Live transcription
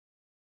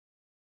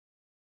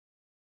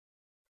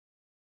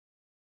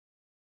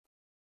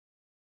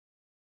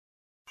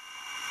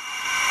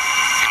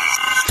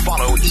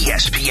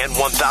ESPN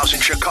 1000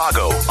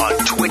 Chicago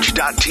on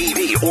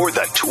Twitch.tv or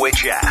the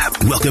Twitch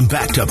app. Welcome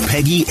back to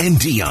Peggy and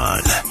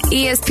Dion.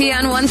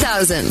 ESPN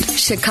 1000,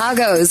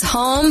 Chicago's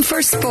home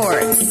for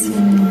sports.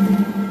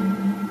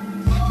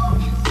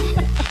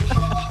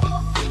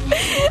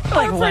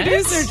 Our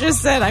producer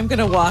just said, I'm going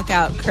to walk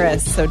out,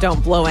 Chris, so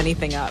don't blow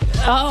anything up.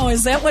 Oh,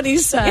 is that what he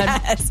said?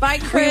 Yes. Bye,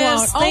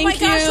 Chris. Oh, my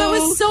gosh, that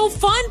was so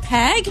fun,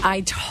 Peg.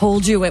 I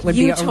told you it would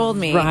be a riot. You told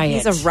me.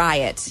 He's a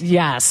riot.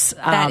 Yes.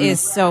 That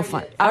is so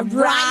fun. A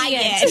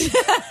riot.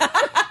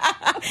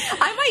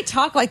 I might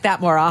talk like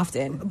that more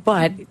often.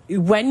 But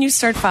when you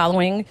start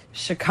following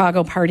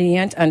Chicago Party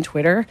Ant on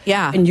Twitter,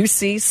 and you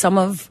see some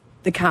of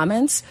the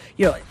comments,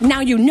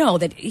 now you know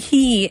that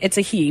it's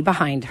a he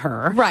behind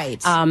her.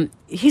 Right.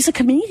 He's a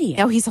comedian.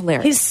 Oh, he's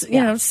hilarious.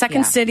 He's,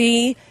 Second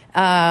City.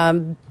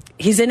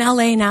 He's in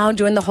LA now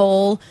doing the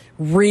whole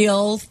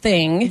real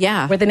thing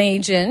with an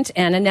agent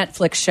and a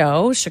Netflix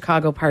show,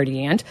 Chicago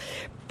Party Ant.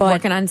 But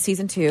working on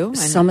season 2.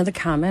 Some of the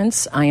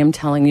comments, I am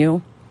telling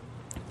you,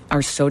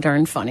 are so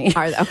darn funny.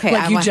 Okay,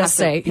 like you just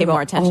say, pay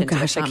more attention. Oh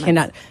gosh, to I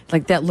cannot.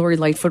 Like that Lori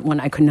Lightfoot one,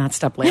 I could not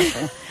stop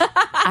laughing,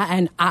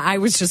 and I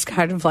was just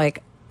kind of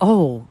like,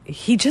 oh,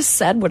 he just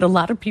said what a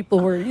lot of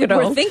people were,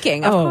 were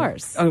thinking. Of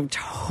course. Oh,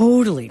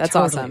 totally. That's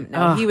totally. awesome.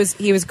 No,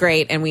 he was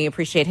great, and we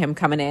appreciate him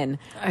coming in.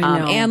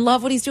 And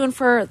love what he's doing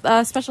for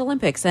Special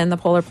Olympics and the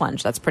polar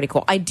plunge. That's pretty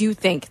cool. I do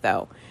think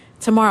though,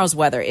 tomorrow's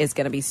weather is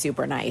going to be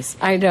super nice.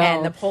 I know,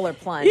 and the polar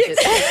plunge. Is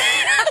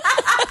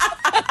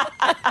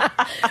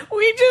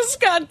We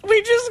just got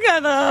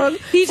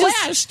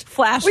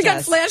flashed. We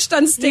got flashed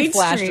on State Street. He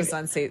flashed us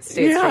on State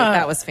Street.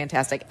 That was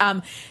fantastic.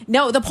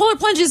 No, the polar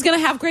plunge is going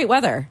to have great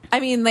weather. I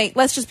mean,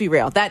 let's just be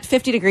real. That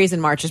 50 degrees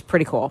in March is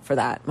pretty cool for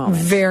that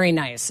moment. Very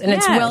nice, and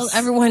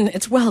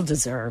it's well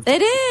deserved.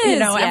 It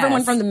is.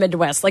 Everyone from the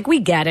Midwest, we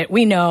get it.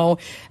 We know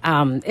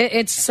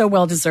it's so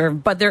well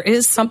deserved. But there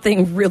is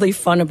something really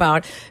fun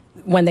about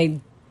when they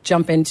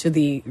jump into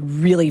the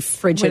really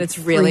frigid. When it's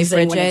really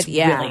frigid,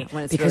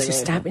 when it's because you're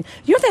stopping.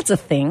 That's a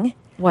thing.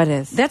 What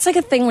is? That's like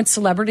a thing with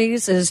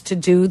celebrities is to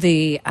do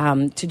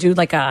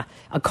like a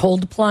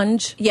cold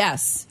plunge.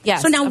 Yes.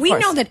 So now we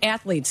know that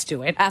athletes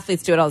do it.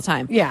 Athletes do it all the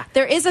time. Yeah.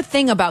 There is a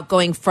thing about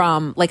going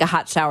from like a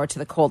hot shower to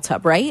the cold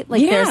tub, right?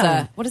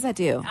 There's what does that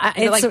do?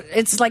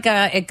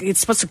 It's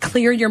supposed to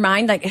clear your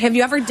mind. Like, have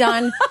you ever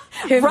done?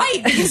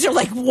 Right. Because you're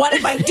like, what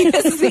am I doing?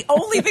 This is the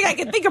only thing I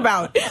can think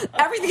about.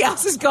 Everything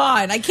else is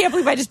gone. I can't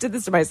believe I just did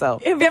this to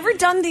myself. Have you ever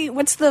done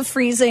what's the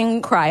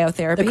freezing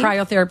cryotherapy? The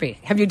cryotherapy.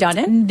 Have you done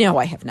it? No,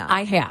 I have not.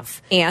 I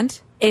have. And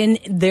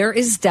there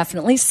is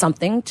definitely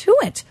something to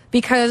it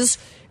because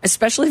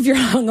especially if you're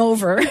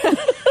hungover. Is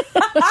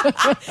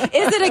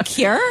it a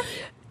cure?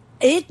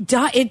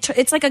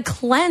 It's like a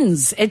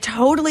cleanse. It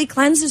totally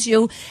cleanses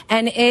you,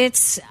 and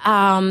it's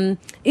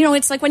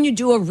it's like when you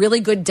do a really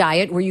good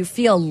diet where you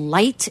feel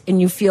light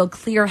and you feel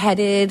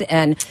clear-headed,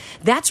 and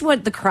that's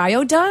what the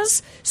cryo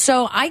does.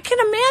 So I can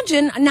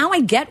imagine now.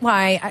 I get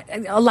why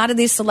a lot of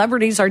these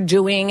celebrities are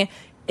doing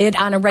it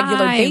on a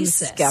regular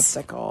basis.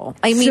 Skeptical.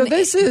 So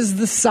this is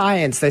the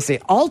science. They say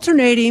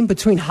alternating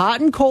between hot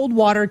and cold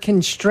water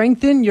can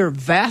strengthen your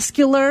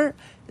vascular.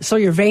 So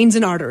your veins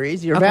and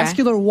arteries, your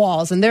vascular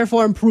walls, and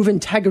therefore improve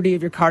integrity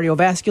of your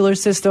cardiovascular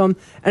system.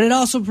 And it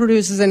also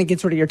produces and it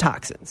gets rid of your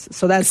toxins.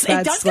 So that's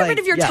it does get rid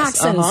of your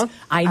toxins. You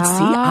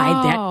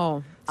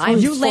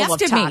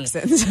laughed at me.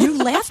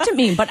 You laughed at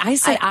me, but I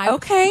said,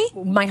 okay.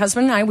 My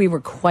husband and I, we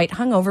were quite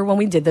hungover when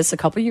we did this a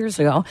couple years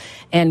ago,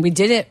 and we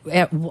did it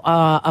at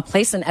a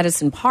place in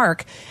Edison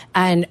Park.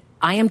 And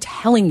I am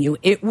telling you,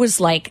 it was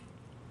like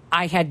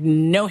I had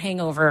no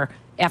hangover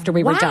after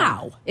we were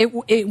done.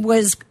 It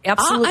was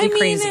absolutely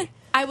crazy.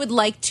 I would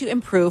like to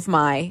improve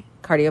my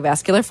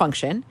cardiovascular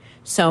function.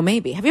 So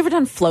maybe. Have you ever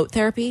done float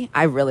therapy?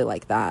 I really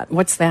like that.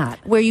 What's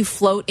that? Where you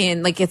float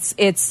in,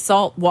 it's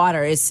salt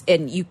water,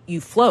 and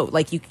you float.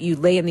 Like you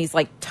lay in these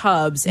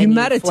tubs and you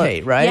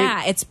meditate, right?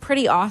 Yeah, it's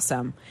pretty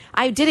awesome.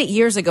 I did it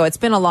years ago. It's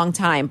been a long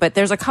time, but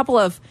there's a couple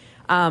of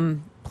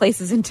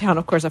places in town,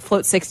 of course, a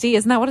Float 60,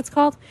 isn't that what it's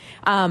called?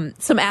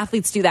 Some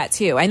athletes do that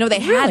too. I know they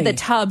had the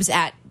tubs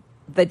at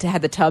the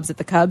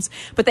Cubs,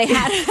 but they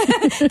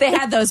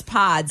had those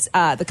pods.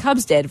 The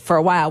Cubs did for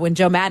a while when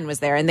Joe Madden was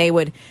there, and they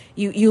would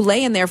you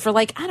lay in there for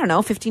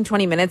 15,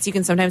 20 minutes. You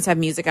can sometimes have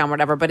music on,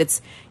 whatever, but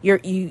it's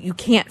you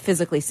can't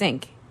physically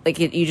sink.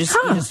 You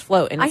just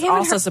float, and it's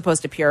also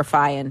supposed to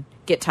purify and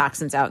get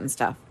toxins out and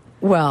stuff.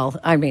 Well,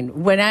 I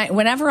mean,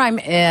 whenever I'm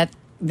at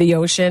the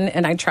ocean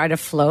and I try to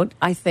float,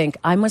 I think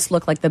I must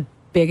look like the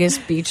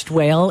biggest beached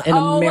whale in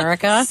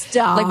America.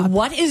 Stop.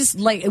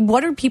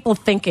 What are people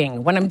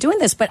thinking when I'm doing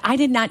this? But I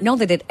did not know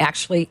that it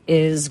actually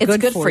is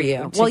good for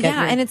you. Well,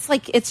 yeah, and it's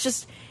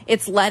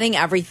letting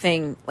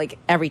everything,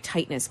 every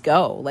tightness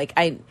go.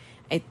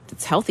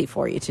 It's healthy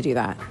for you to do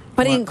that.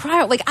 But in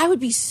cryo, I would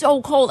be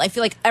so cold. I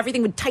feel like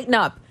everything would tighten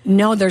up.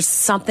 No, there's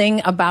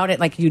something about it.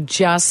 You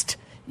just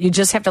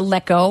have to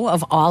let go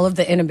of all of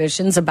the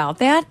inhibitions about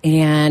that,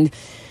 and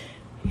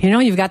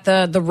you've got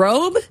the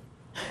robe.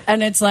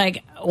 And it's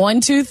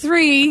 1, 2,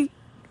 3,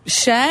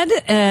 shed.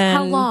 And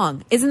How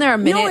long? Isn't there a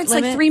minute No, it's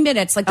limit? like 3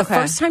 minutes. Like the Okay.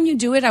 first time you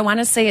do it, I want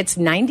to say it's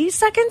 90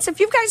 seconds. If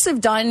you guys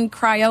have done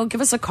cryo, give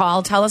us a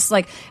call. Tell us,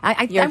 like,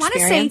 I Your want to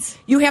say experience?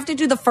 you have to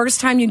do the first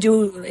time you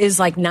do is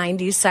like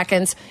 90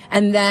 seconds.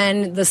 And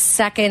then the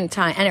second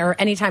time, or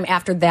any time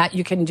after that,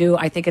 you can do,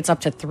 I think it's up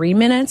to 3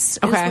 minutes is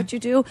Okay. what you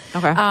do.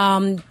 Okay.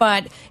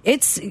 But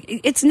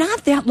it's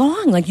not that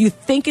long. Like you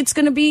think it's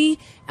going to be.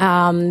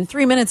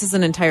 3 minutes is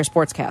an entire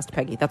sportscast,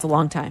 Peggy. That's a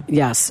long time.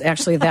 Yes,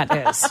 actually, that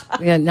is.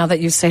 Yeah, now that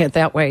you say it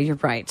that way, you're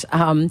right.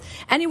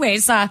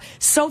 Anyways,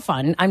 so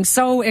fun. I'm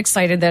so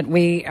excited that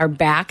we are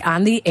back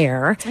on the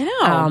air. I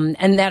know.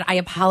 And that I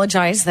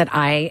apologize that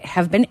I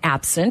have been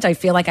absent. I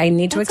feel like I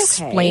need to That's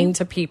explain okay.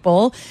 to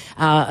people.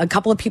 A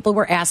couple of people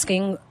were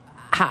asking.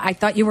 I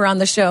thought you were on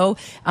the show.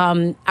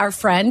 Our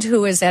friend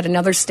who is at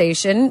another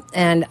station,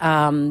 and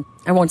I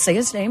won't say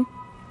his name.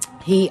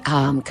 He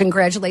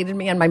congratulated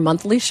me on my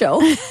monthly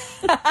show.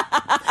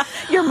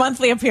 Your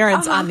monthly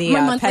appearance on the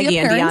My monthly Peggy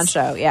and Dion appearance.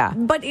 show. Yeah.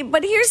 But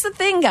here's the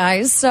thing,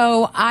 guys.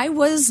 So I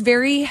was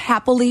very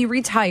happily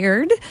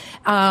retired,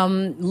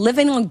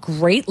 living a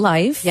great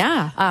life.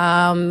 Yeah.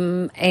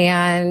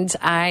 And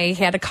I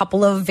had a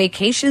couple of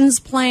vacations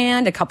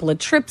planned, a couple of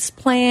trips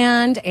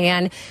planned.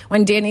 And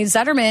when Danny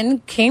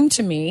Zetterman came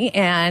to me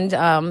and,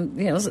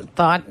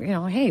 thought,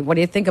 hey, what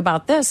do you think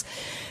about this?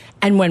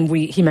 And when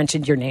he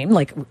mentioned your name,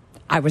 like,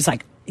 I was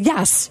like,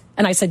 yes.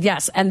 And I said,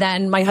 yes. And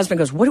then my husband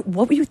goes, what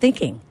were you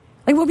thinking?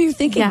 Like, what were you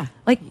thinking? Yeah.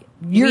 Like,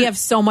 We have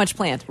so much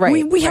planned.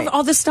 Right. we have right.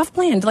 all this stuff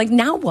planned. Like,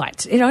 now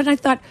what? And I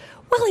thought,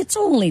 well, it's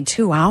only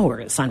 2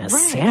 hours on a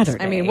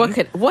Saturday. I mean, what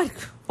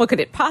could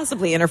it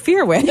possibly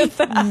interfere with?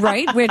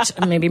 Right? Which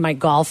maybe my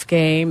golf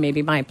game,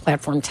 maybe my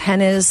platform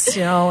tennis,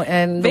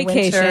 and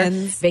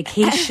Vacations.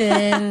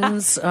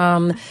 Vacations.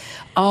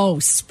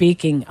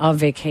 Speaking of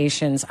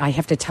vacations, I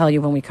have to tell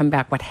you when we come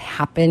back what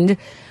happened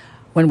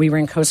when we were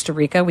in Costa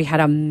Rica. We had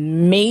a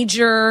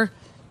major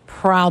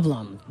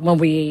problem while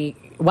we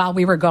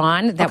were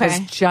gone. That was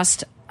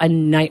just a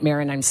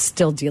nightmare, and I'm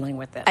still dealing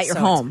with it. At your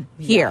So home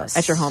it's- here. Yes.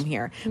 At your home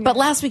here. But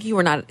last week you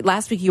were not.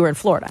 Last week you were in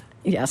Florida.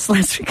 Yes,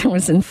 last week I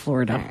was in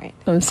Florida. All right.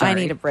 I'm sorry. I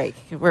need a break.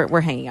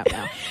 We're hanging up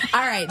now. All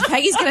right.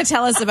 Peggy's going to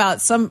tell us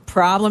about some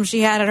problem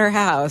she had at her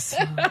house.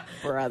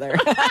 Brother.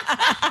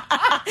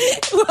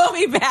 We'll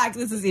be back.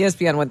 This is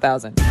ESPN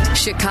 1000.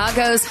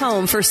 Chicago's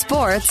home for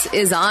sports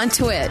is on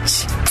Twitch.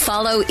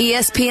 Follow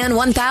ESPN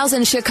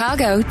 1000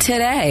 Chicago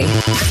today.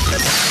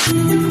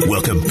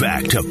 Welcome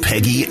back to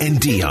Peggy and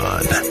Dion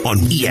on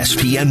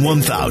ESPN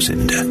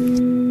 1000.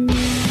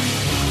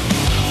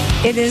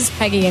 It is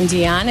Peggy and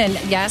Dion, and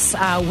yes,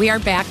 we are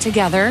back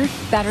together,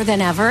 better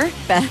than ever.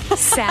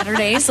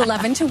 Saturdays,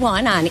 11 to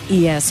 1 on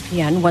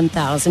ESPN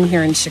 1000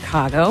 here in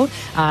Chicago,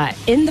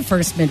 in the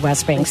First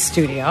Midwest Bank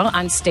studio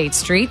on State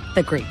Street,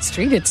 the Great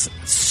Street. It's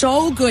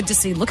so good to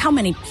see. Look how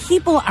many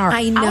people are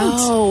I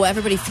know.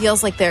 Everybody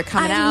feels like they're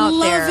coming I out.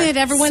 love They're it.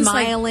 Everyone's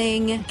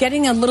smiling. like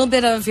getting a little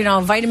bit of,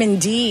 vitamin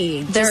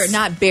D. They're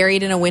not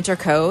buried in a winter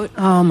coat.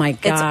 Oh my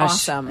gosh. It's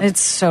awesome. It's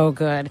so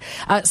good.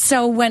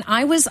 So when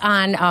I was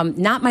on,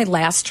 not my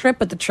last trip,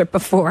 but the trip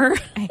before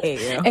I hate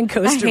you. in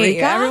Costa I hate Rica.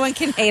 you. Everyone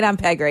can hate on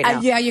Peg right now.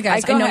 Yeah, you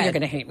guys, Go I know ahead. you're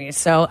going to hate me.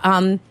 So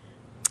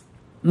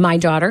my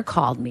daughter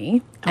called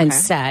me and Okay.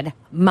 said,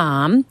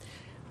 Mom,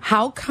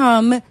 how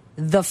come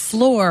the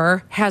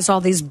floor has all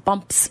these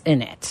bumps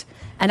in it?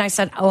 And I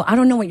said, oh, I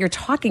don't know what you're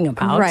talking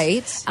about.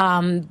 Right.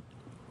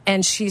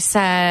 And she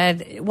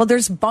said, well,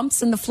 there's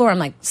bumps in the floor. I'm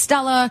like,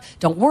 Stella,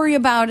 don't worry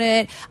about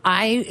it.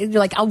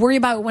 I'll worry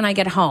about it when I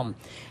get home.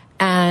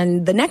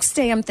 And the next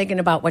day I'm thinking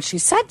about what she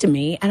said to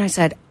me. And I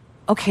said,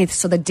 okay,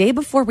 so the day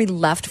before we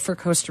left for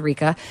Costa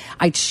Rica,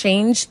 I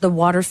changed the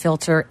water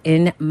filter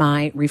in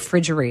my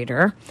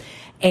refrigerator.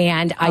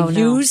 And I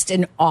used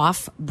an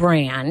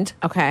off-brand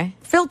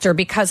filter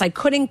because I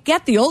couldn't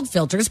get the old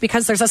filters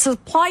because there's a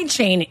supply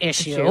chain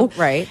issue.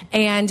 Right.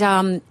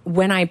 And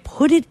when I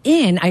put it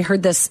in, I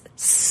heard this.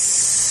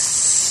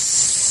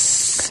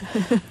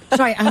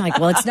 So I'm like,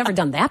 well, it's never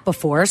done that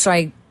before. So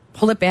I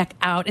pull it back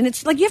out. And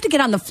it's like you have to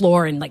get on the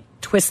floor and like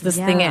twist this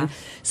thing in.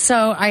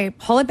 So I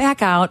pull it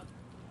back out,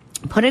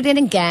 put it in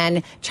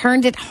again,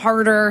 turned it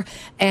harder,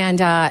 and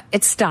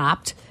it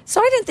stopped. So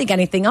I didn't think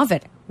anything of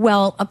it.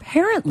 Well,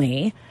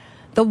 apparently,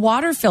 the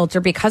water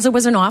filter, because it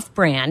was an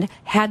off-brand,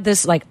 had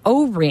this like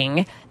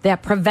O-ring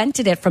that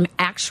prevented it from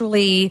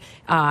actually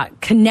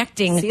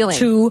connecting Sealing.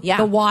 to Yeah.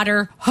 the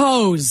water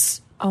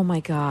hose. Oh my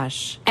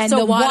gosh. And so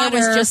the water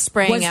was just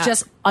spraying was out.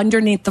 just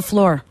underneath the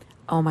floor.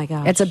 Oh my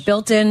gosh. It's a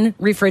built-in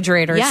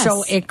refrigerator, Yes.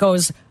 so it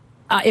goes.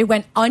 It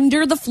went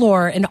under the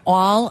floor, and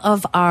all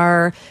of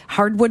our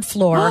hardwood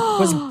floor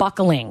was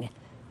buckling.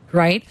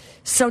 Right,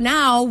 so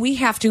now we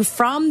have to,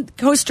 from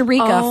Costa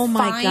Rica, Oh,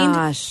 my find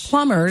gosh.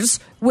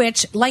 plumbers.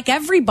 Which, like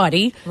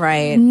everybody,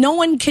 Right. no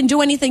one can do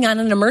anything on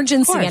an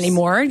emergency course.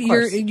 anymore. Of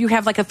course. You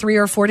have like a 3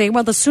 or 4 day.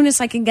 Well, the soonest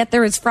I can get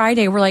there is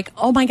Friday. We're like,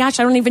 oh my gosh,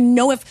 I don't even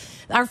know if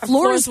our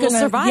floor is will going to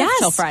survive yes.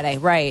 till Friday.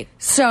 Right.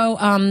 So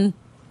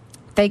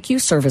Thank you,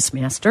 Service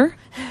Master,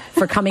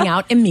 for coming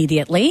out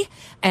immediately.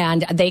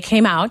 And they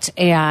came out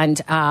and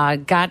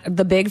got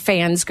the big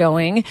fans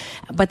going,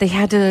 but they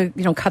had to,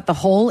 cut the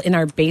hole in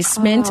our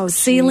basement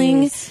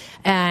ceiling,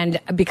 and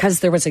because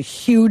there was a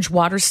huge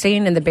water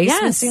stain in the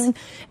basement ceiling.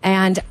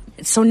 And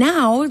so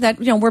now that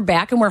we're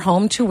back and we're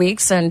home 2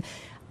 weeks, and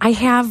I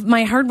have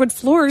my hardwood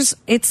floors.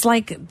 It's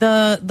like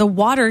the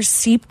water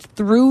seeped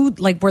through,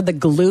 like where the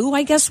glue,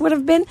 I guess, would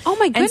have been. Oh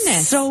my goodness!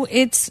 And so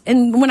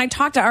and when I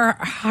talked to our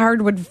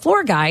hardwood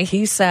floor guy,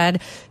 he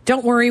said,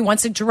 "Don't worry.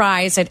 Once it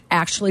dries, it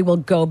actually will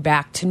go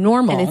back to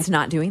normal." And it's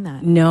not doing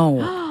that.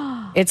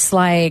 No, it's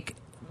like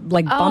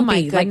bumpy, oh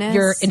my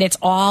goodness. and it's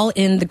all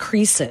in the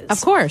creases.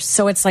 Of course.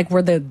 So it's like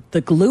where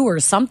the glue or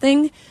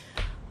something.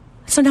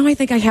 So now I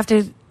think I have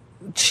to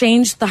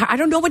change I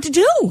don't know what to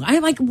do.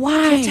 I'm like, why?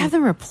 You have to have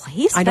them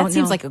replaced? I don't know. That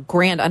seems like a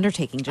grand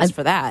undertaking just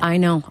for that. I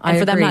know. And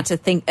for them agree. not to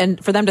think,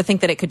 and for them to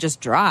think that it could just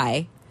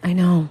dry. I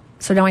know.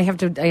 So now I have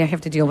to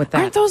deal with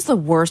that. Aren't those the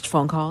worst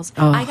phone calls?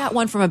 Oh. I got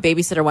one from a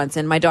babysitter once,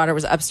 and my daughter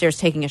was upstairs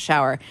taking a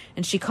shower,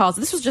 and she calls.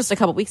 This was just a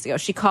couple weeks ago.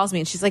 She calls me,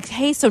 and she's like,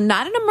 "Hey, so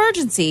not an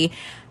emergency.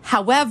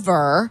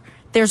 However,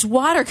 there's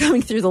water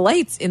coming through the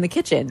lights in the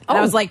kitchen." And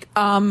I was like,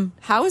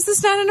 how is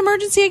this not an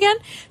emergency again?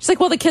 She's like,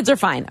 well, the kids are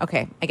fine.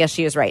 Okay, I guess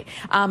she was right.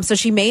 So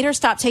she made her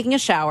stop taking a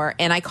shower,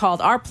 and I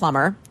called our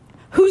plumber,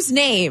 whose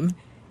name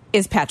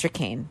is Patrick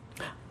Kane.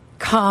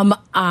 Come on.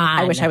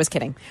 I wish I was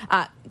kidding.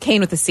 Kane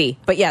with a C.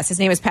 But yes, his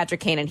name is Patrick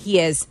Kane, and he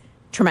is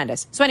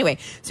tremendous. So anyway,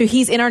 so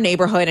he's in our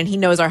neighborhood, and he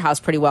knows our house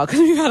pretty well because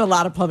we've had a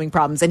lot of plumbing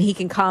problems, and he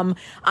can come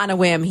on a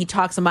whim. He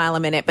talks a mile a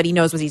minute, but he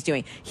knows what he's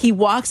doing. He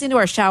walks into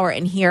our shower,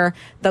 and here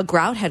the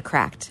grout had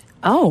cracked.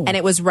 Oh. And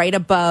it was right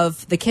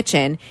above the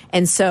kitchen.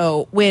 And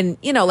so when,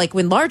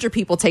 when larger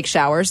people take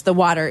showers, the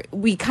water,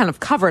 we kind of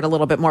cover it a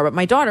little bit more. But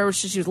my daughter,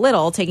 she was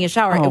little, taking a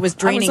shower, it was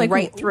draining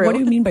right through. What do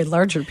you mean by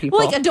larger people?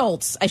 Well, like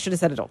adults. I should have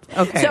said adults.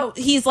 Okay. So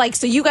he's like,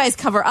 so you guys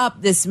cover up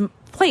this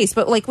place.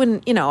 But like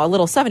when, a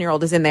little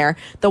 7-year-old is in there,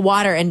 the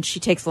water, and she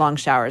takes long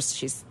showers.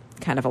 She's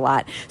kind of a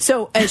lot.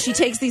 So she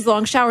takes these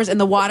long showers, and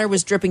the water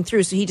was dripping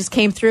through. So he just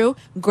came through,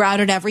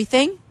 grouted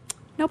everything.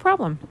 No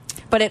problem.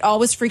 But it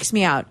always freaks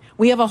me out.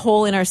 We have a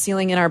hole in our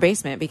ceiling in our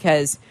basement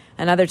because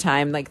another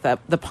time, like the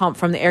pump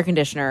from the air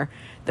conditioner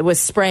that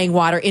was spraying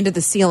water into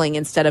the ceiling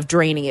instead of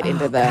draining it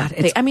into the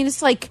thing. I mean,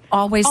 it's like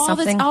always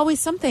something. Always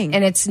something.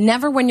 And it's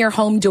never when you're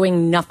home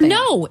doing nothing.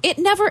 No, it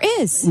never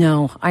is.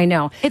 No, I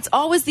know. It's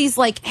always these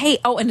like, hey,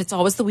 and it's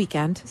always the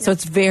weekend. So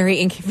it's very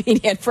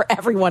inconvenient for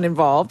everyone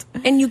involved.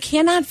 And you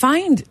cannot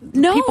find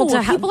people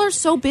to help. People are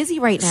so busy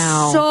right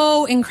now.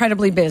 So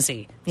incredibly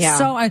busy. Yeah.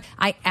 So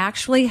I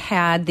actually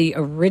had the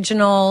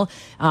original,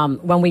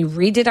 when we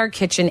redid our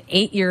kitchen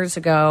 8 years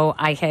ago,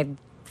 I had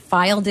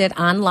filed it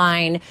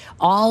online,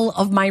 all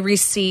of my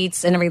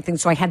receipts and everything.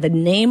 So I had the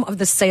name of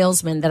the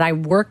salesman that I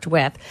worked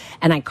with,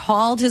 and I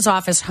called his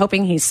office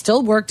hoping he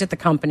still worked at the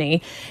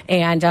company.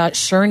 And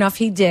sure enough,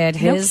 he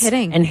did. No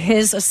kidding. And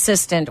his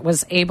assistant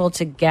was able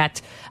to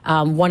get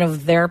one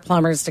of their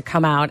plumbers to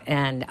come out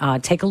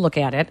and take a look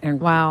at it. And,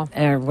 wow.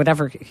 Or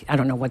whatever, I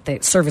don't know what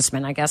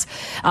serviceman, I guess,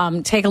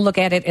 take a look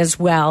at it as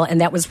well.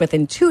 And that was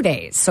within 2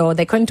 days. So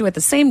they couldn't do it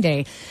the same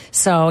day.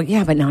 So,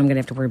 yeah, but now I'm going to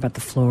have to worry about the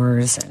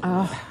floors.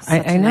 And,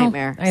 I know.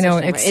 Nightmare. I know.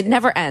 It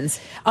never ends.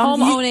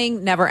 Home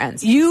owning never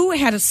ends. You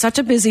had such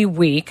a busy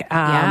week.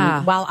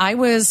 While I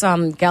was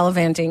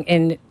gallivanting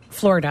in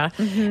Florida,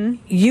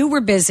 you were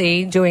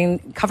busy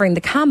covering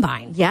the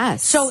combine.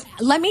 Yes. So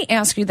let me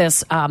ask you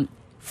this.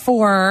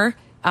 For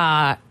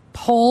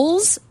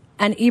Poles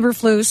and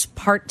Eberflus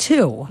Part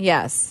 2.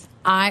 Yes.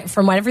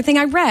 From everything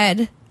I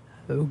read,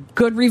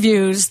 good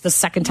reviews the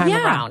second time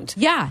around.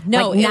 Yeah.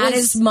 No, not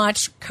as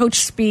much coach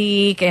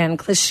speak and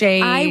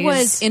cliches. I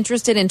was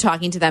interested in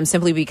talking to them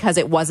simply because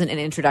it wasn't an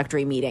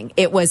introductory meeting.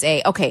 It was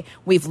okay,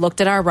 we've looked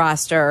at our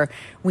roster.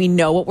 We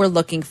know what we're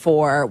looking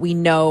for. We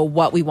know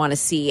what we want to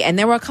see. And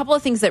there were a couple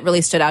of things that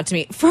really stood out to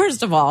me.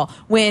 First of all,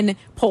 when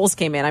Poles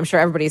came in, I'm sure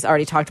everybody's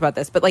already talked about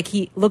this, but like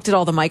he looked at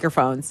all the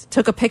microphones,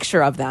 took a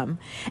picture of them,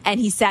 and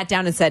he sat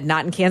down and said,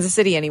 not in Kansas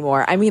City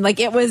anymore. I mean,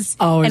 like it was,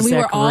 and we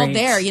were all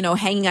there,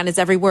 hanging on his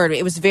every word.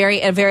 It was a very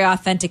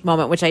authentic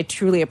moment, which I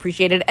truly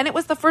appreciated. And it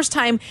was the first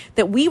time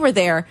that we were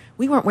there.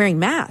 We weren't wearing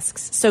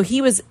masks. So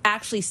he was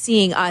actually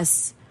seeing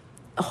us,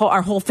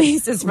 our whole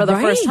faces for the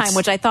first time,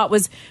 which I thought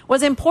was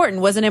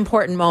important, was an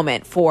important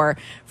moment for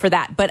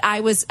that. But I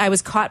was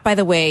caught by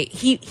the way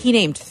he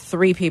named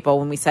 3 people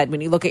when we said,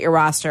 when you look at your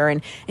roster,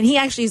 and he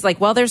actually is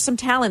like, well, there's some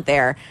talent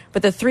there.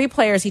 But the 3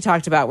 players he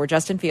talked about were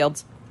Justin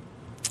Fields,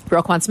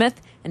 Roquan Smith,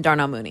 and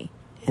Darnell Mooney.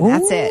 And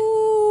that's it.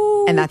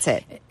 And that's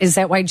it. Is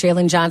that why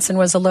Jalen Johnson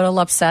was a little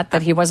upset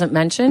that he wasn't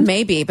mentioned?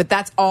 Maybe, but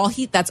that's all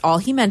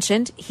he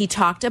mentioned. He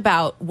talked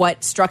about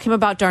what struck him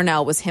about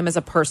Darnell was him as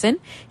a person,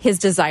 his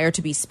desire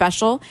to be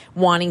special,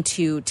 wanting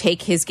to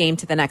take his game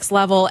to the next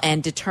level,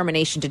 and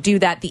determination to do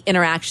that, the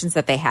interactions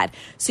that they had.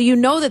 So you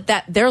know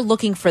that they're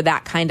looking for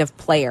that kind of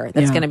player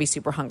that's going to be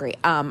super hungry.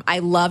 I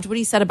loved what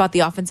he said about the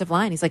offensive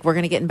line. He's like, we're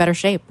going to get in better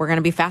shape. We're going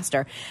to be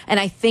faster. And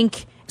I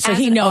think So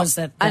he knows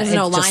that as it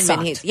an just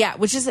lineman, sucked.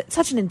 which is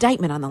such an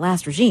indictment on the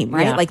last regime,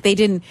 right? Yeah. Like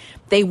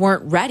they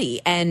weren't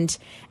ready, and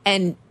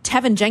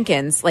Tevin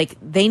Jenkins, like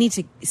they need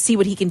to see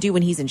what he can do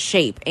when he's in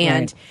shape,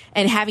 and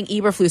having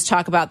Eberflus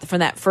talk about from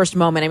that first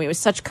moment. I mean, it was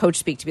such coach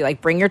speak to be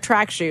like, bring your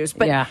track shoes,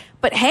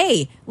 but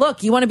hey,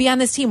 look, you want to be on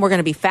this team? We're going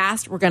to be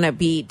fast, we're going to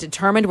be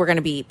determined, we're going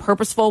to be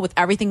purposeful with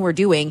everything we're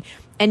doing.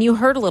 And you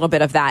heard a little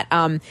bit of that.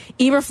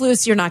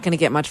 Eberflus, you're not going to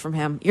get much from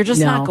him. You're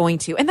just not going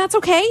to, and that's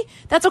okay.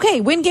 That's okay.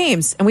 Win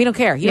games, and we don't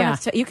care.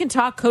 You can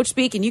talk coach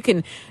speak, and you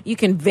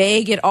can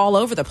vague it all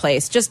over the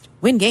place. Just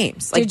win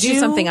games. Like do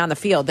something on the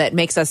field that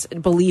makes us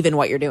believe in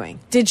what you're doing.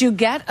 Did you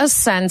get a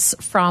sense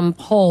from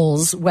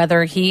Poles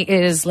whether he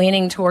is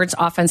leaning towards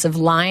offensive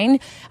line?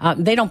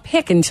 They don't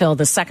pick until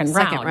the second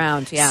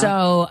round. Yeah.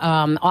 So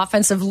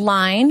offensive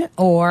line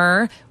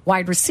or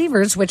wide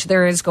receivers, which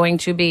there is going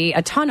to be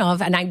a ton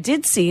of. And I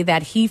did see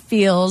that he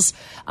feels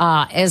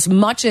as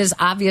much as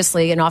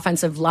obviously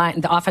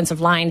the offensive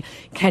line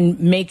can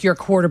make your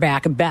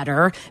quarterback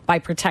better by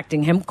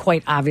protecting him,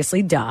 quite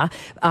obviously,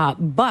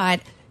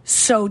 but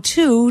so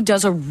too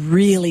does a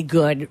really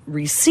good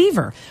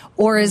receiver.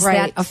 Or is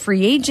that a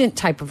free agent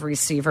type of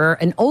receiver,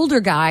 an older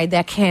guy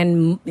that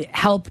can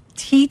help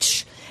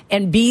teach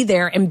and be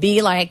there and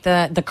be like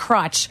the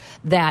crutch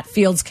that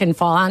Fields can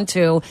fall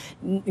onto?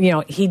 You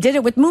know, he did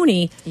it with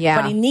Mooney,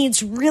 but he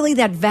needs really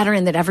that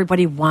veteran that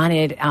everybody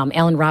wanted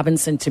Allen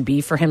Robinson to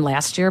be for him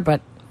last year,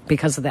 but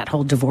because of that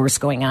whole divorce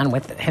going on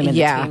with him and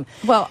the team.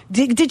 Well,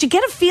 did you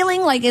get a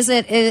feeling like, is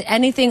it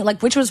anything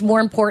like which was more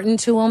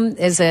important to him?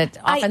 Is it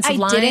offensive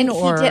line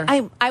or?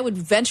 I would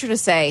venture to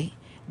say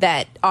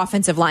that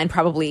offensive line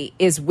probably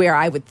is where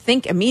I would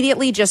think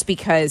immediately, just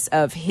because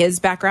of his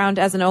background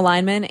as an O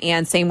lineman,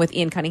 and same with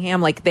Ian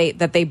Cunningham, like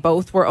they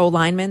both were O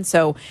linemen.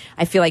 So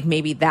I feel like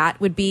maybe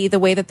that would be the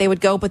way that they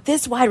would go. But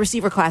this wide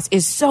receiver class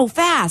is so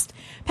fast,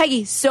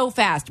 Peggy, so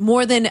fast.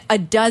 More than a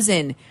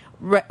dozen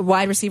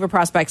wide receiver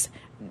prospects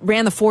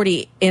ran the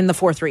 40 in the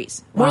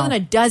 4.3s. More than a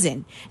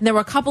dozen. And there were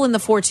a couple in the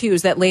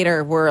 4.2s that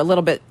later were a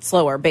little bit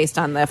slower based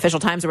on the official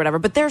times or whatever,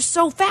 but they're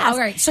so fast. All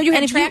right. So you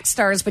have track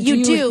stars, but do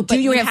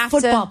you have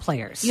football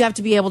players? You have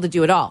to be able to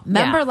do it all.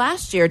 Remember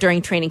last year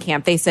during training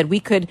camp, they said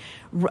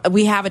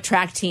we have a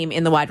track team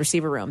in the wide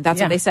receiver room. That's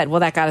what they said.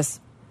 Well, that got us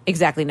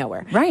exactly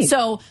nowhere. Right.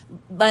 So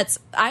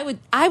I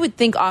would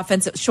think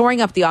shoring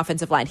up the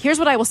offensive line. Here's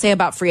what I will say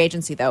about free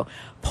agency though.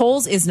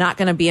 Poles is not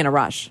going to be in a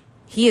rush.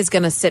 He is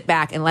going to sit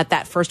back and let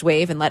that first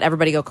wave and let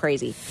everybody go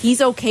crazy. He's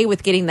okay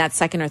with getting that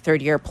second or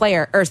third year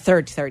player, or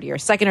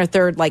second or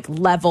third like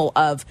level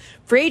of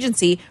free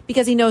agency,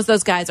 because he knows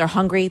those guys are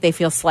hungry. They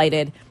feel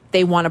slighted.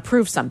 They want to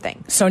prove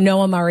something. So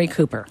no Amari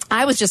Cooper.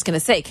 I was just going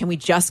to say, can we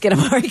just get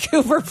Amari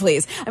Cooper,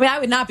 please? I mean, I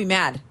would not be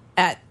mad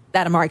at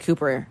that Amari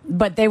Cooper.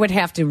 But they would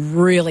have to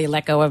really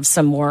let go of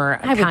some more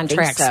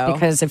contracts,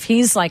 because if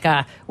he's like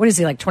what is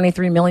he, like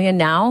 $23 million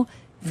now?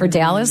 For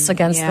Dallas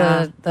against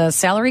the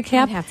salary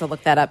cap? I'd have to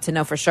look that up to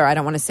know for sure. I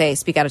don't want to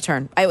speak out of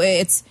turn.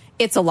 It's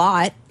a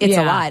lot. It's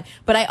a lot.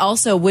 But I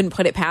also wouldn't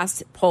put it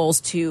past Poles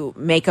to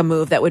make a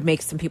move that would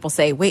make some people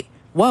say, wait,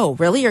 whoa,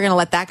 really? You're going to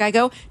let that guy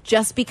go?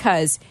 Just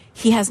because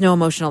he has no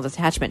emotional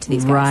attachment to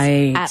these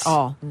guys at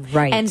all.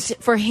 Right. And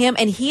for him,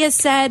 and he has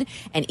said,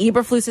 and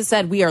Eberflus has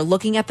said, we are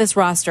looking at this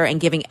roster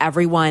and giving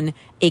everyone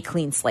a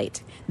clean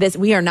slate.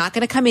 We are not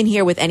going to come in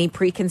here with any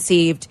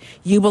preconceived,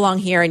 you belong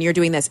here and you're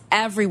doing this.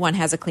 Everyone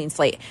has a clean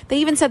slate. They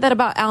even said that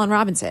about Allen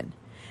Robinson.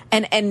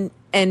 And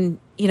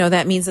you know,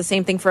 that means the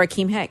same thing for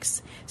Akeem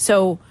Hicks.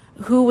 So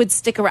who would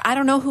stick around? I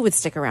don't know who would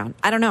stick around.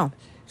 I don't know.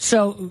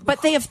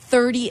 But they have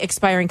 30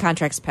 expiring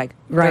contracts, Peg.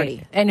 30.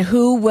 Right. And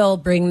who will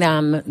bring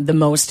them the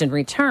most in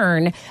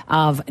return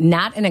of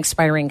not an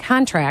expiring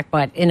contract,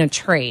 but in a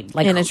trade?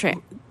 Like in a trade.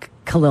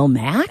 Khalil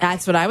Mack?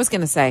 That's what I was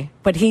going to say.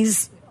 But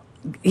he's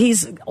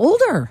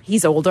older.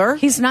 He's older.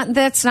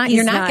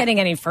 You're not getting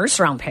any first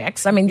round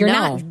picks. I mean, you're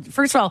not.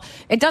 First of all,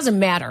 it doesn't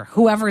matter.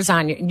 Whoever's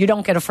on you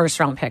don't get a first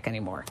round pick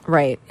anymore.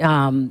 Right.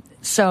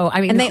 So,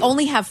 I mean. And they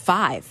only have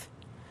 5.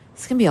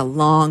 It's going to be a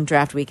long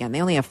draft weekend.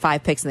 They only have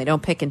 5 picks, and they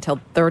don't pick until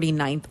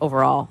 39th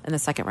overall in the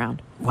second round.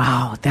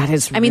 Wow. That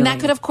is I mean, that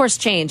could, of course,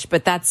 change,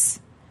 but that's.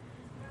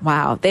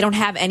 Wow. They don't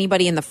have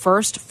anybody in the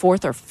 1st,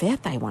 4th, or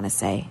 5th, I want to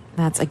say.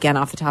 That's, again,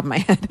 off the top of my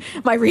head.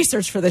 My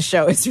research for this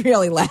show is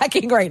really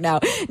lacking right now.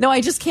 No,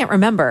 I just can't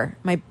remember.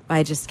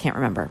 I just can't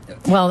remember.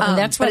 Well,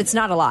 that's what. But it's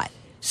not a lot.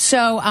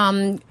 So,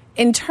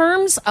 in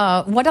terms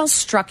of what else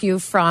struck you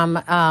from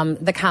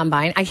the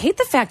Combine, I hate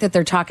the fact that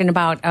they're talking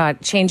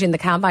about changing the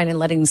Combine and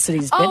letting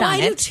cities bid on it.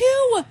 I do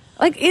too.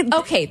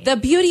 Okay, the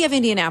beauty of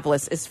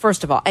Indianapolis is,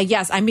 first of all,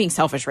 yes, I'm being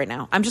selfish right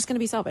now. I'm just going to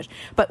be selfish.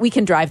 But we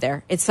can drive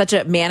there. It's such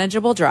a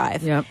manageable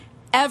drive. Yep.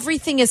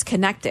 Everything is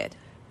connected.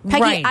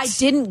 Peggy, right. I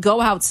didn't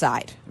go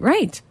outside.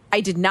 Right.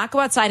 I did not go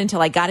outside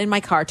until I got in my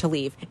car to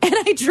leave. And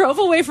I drove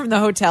away from the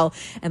hotel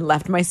and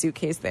left my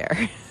suitcase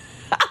there.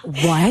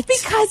 What?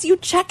 Because you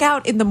check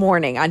out in the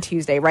morning on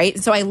Tuesday, right?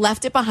 So I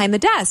left it behind the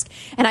desk,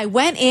 and I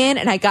went in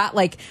and I got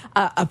like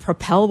a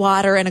Propel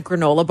water and a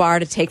granola bar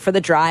to take for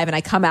the drive. And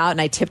I come out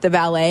and I tip the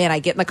valet and I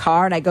get in the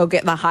car and I go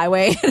get in the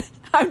highway.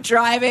 I'm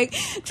driving,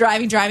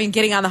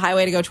 getting on the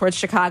highway to go towards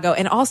Chicago,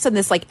 and all of a sudden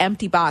this like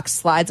empty box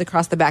slides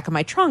across the back of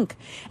my trunk,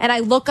 and I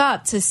look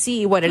up to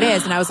see what it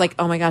is, and I was like,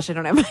 oh my gosh, I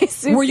don't have my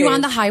suitcase. Were you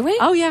on the highway?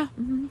 Oh yeah,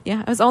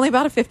 yeah. It was only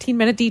about a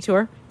 15-minute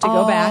detour to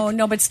go back. Oh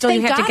no, but still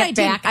you have to get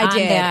back. I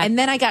did, that. and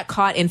then I got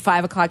caught in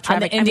 5 o'clock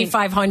traffic. On the Indy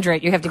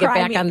 500, you have to get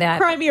back on that.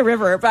 Crimea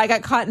River, but I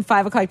got caught in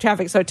 5 o'clock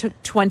traffic, so it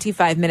took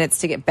 25 minutes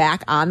to get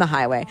back on the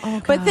highway.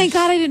 But thank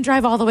God I didn't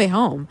drive all the way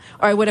home,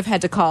 or I would have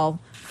had to call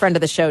friend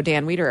of the show,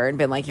 Dan Wiederer, and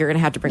been like, you're going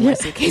to have to bring my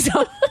suitcase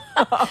home.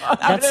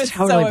 That's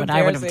totally what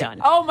I would have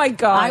done. Oh my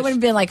gosh. I would have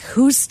been like,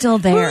 who's still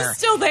there? Who's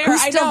still there? Who's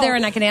still there?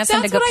 And I can ask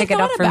them to go pick it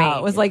up for me.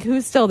 It was like,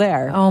 who's still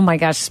there? Oh my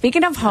gosh.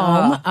 Speaking of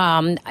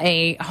home,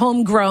 a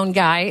homegrown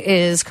guy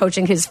is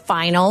coaching his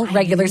final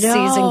regular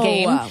season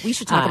game. We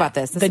should talk about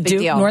this. This is a big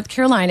Duke, deal. North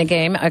Carolina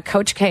game.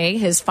 Coach K,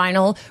 his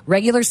final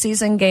regular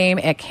season game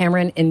at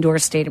Cameron Indoor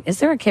Stadium. Is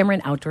there a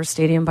Cameron Outdoor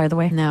Stadium, by the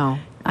way? No.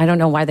 I don't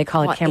know why they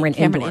call it Cameron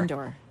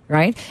Indoor.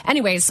 Right?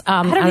 Anyways,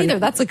 I don't either.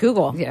 That's a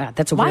Google. Yeah,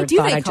 that's a Why weird do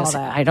thought. they call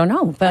that? I don't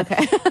know, but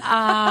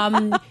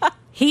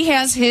he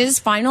has his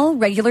final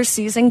regular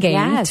season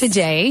game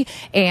today,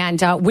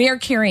 and we're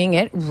carrying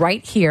it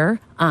right here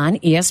on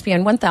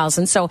ESPN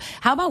 1000. So,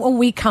 how about when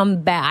we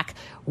come back,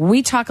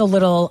 we talk a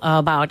little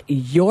about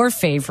your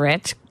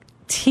favorite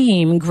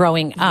team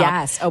growing up.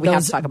 Yes. Oh, we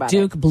have to talk about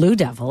Duke Blue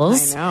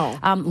Devils.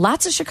 I know.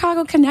 Lots of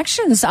Chicago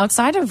connections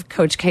outside of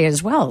Coach K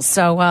as well.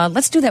 So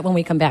let's do that when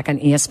we come back on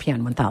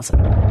ESPN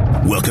 1000.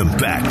 Welcome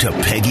back to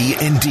Peggy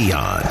and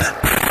Dion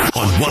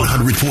on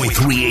 100.3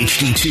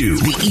 HD2,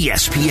 the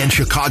ESPN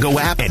Chicago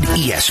app, and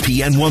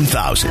ESPN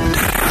 1000.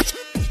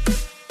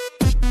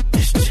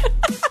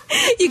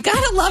 You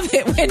gotta love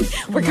it when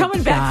we're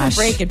coming back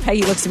from break and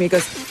Peggy looks at me and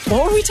goes,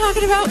 what were we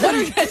talking about? What are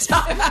we going to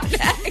talk about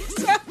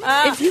next?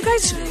 If you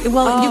guys,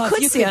 you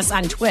could see us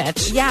on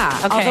Twitch. Yeah.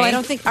 Okay. Although I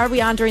don't think, are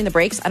we on during the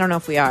breaks? I don't know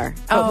if we are.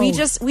 But we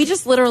just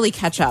literally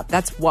catch up.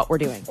 That's what we're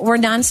doing. We're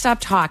nonstop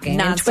talking.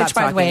 And Twitch,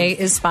 by the way,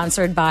 is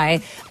sponsored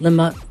by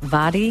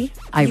Limavady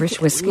Irish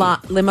Whiskey.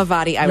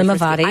 Limavady Irish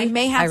Whiskey. I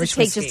may have Irish to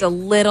take whiskey. just a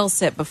little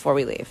sip before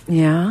we leave.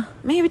 Yeah.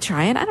 Maybe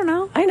try it. I don't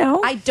know. I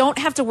know. I don't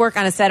have to work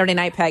on a Saturday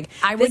night, Peg.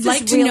 I would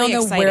like to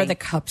know where the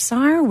cups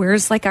are.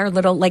 Where's like our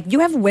little, like you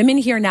have women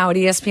here now at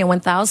ESPN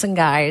 1000,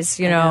 guys,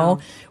 you know.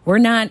 We're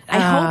not. I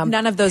hope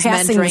none of those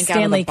men drink the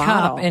Stanley out of the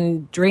bottle. Cup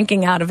and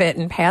drinking out of it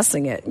and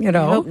passing it. You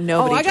know. I hope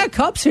nobody. I got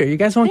cups here. You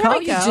guys want cups?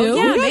 You do?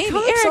 Yeah, You maybe.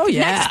 got Eric, cups? Oh,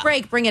 yeah. Next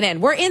break, bring it in.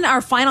 We're in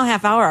our final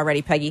half hour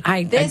already, Peggy.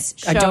 I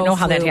don't know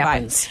how that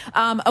happens.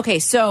 Okay,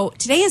 so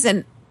today is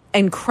an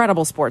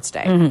incredible sports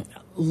day. Mm-hmm.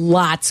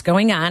 Lots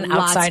going on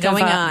outside of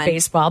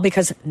baseball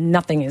because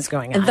nothing is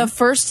going on. The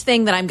first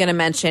thing that I'm going to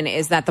mention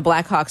is that the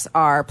Blackhawks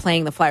are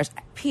playing the Flyers.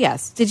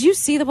 P.S. Did you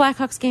see the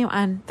Blackhawks game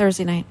on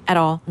Thursday night at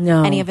all?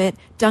 No. Any of it?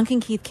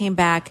 Duncan Keith came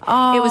back.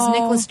 Oh. It was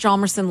Nicholas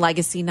Hjalmarsson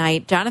legacy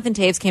night. Jonathan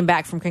Taves came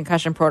back from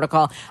concussion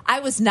protocol.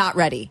 I was not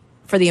ready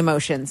for the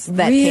emotions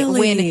that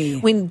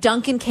came when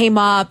Duncan came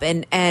up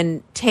and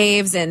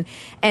Taves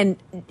and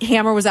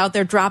Hammer was out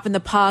there dropping the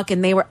puck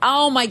and they were,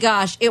 oh my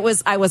gosh,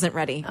 I wasn't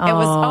ready. It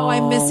was, I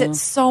miss it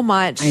so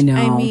much. I know.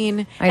 I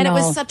mean, and it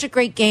was such a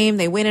great game.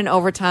 They win in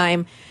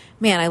overtime.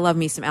 Man, I love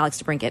me some Alex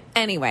DeBrincat.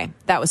 Anyway,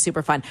 that was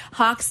super fun.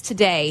 Hawks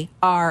today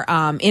are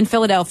in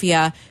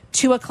Philadelphia,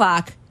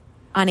 2:00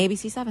 on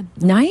ABC 7.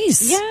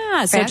 Nice.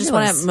 Yeah. So I just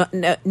want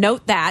to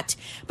note that.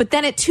 But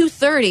then at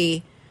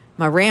 2:30,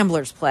 my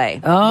Ramblers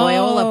play.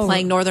 Loyola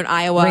playing Northern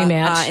Iowa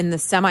in the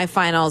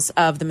semifinals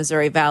of the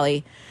Missouri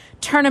Valley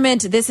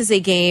tournament. This is a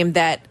game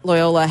that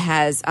Loyola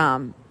has.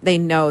 They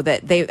know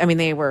that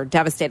they were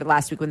devastated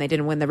last week when they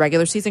didn't win the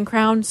regular season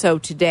crown. So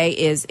today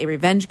is a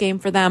revenge game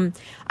for them.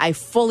 I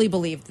fully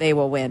believe they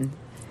will win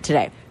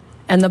today.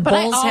 And the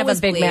Bulls have a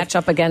big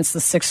matchup against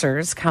the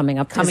Sixers coming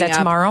up. Is that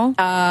tomorrow?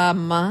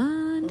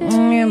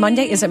 Monday.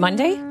 Monday? Is it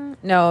Monday?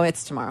 No,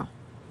 it's tomorrow.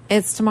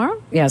 It's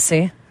tomorrow? Yeah,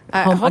 see?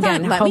 Hold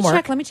on. Let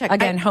me check.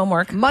 Again,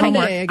 homework.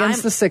 Monday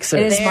against the Sixers.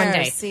 It is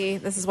Monday. See,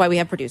 this is why we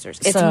have producers.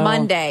 It's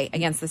Monday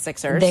against the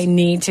Sixers. They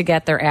need to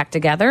get their act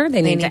together.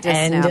 They need to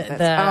end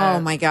the oh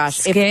my gosh.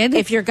 skid.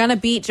 If you're going to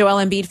beat Joel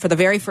Embiid for the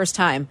very first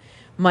time,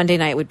 Monday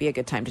night would be a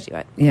good time to do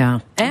it. Yeah.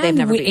 They've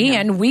never beaten him.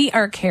 And we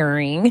are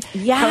carrying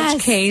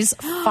Coach K's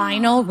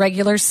final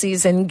regular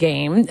season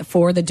game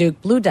for the Duke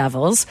Blue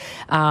Devils.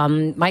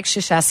 Mike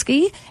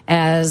Krzyzewski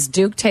as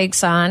Duke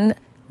takes on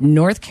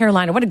North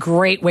Carolina. What a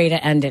great way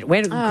to end it.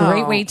 What a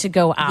great way to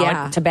go out.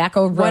 Yeah.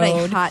 Tobacco Road. What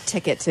a hot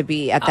ticket to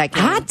be at that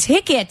game. Hot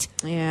ticket.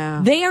 Yeah.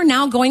 They are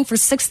now going for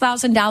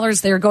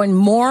 $6,000. They're going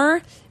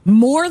more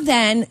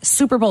than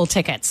Super Bowl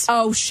tickets.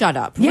 Oh, shut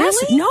up. Yes.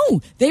 Really?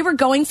 No. They were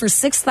going for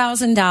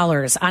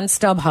 $6,000 on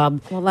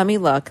StubHub. Well, let me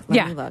look.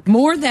 Let me look.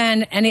 More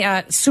than any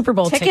Super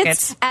Bowl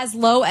tickets. As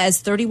low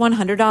as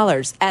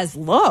 $3,100. As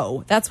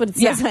low. That's what it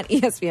says on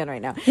ESPN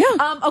right now.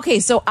 Yeah.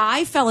 Okay, so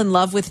I fell in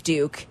love with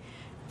Duke.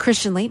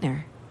 Christian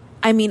Laettner.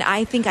 I mean,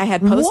 I think I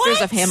had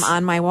posters of him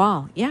on my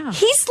wall. Yeah.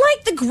 He's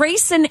like the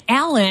Grayson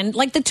Allen.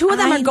 Like the two of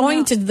them are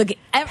going to the...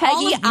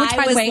 Peggy,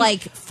 I was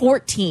like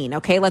 14,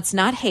 okay? Let's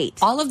not hate.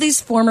 All of these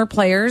former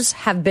players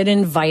have been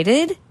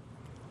invited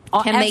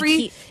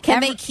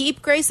Can they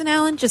keep Grayson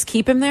Allen? Just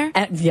keep him there?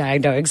 Yeah, I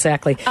know,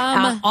 exactly.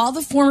 All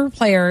the former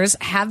players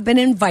have been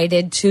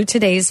invited to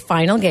today's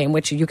final game,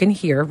 which you can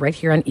hear right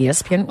here on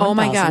ESPN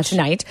 1000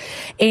 tonight.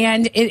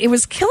 And it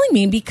was killing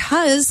me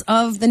because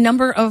of the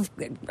number of,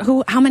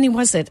 how many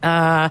was it?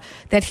 All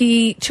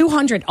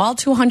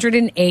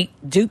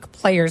 208 Duke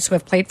players who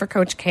have played for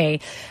Coach K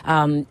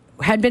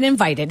had been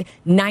invited,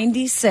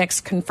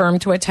 96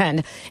 confirmed to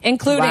attend,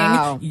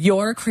 including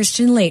your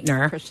Christian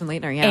Laettner.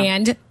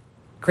 And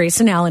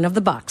Grayson Allen of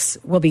the Bucks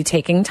will be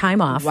taking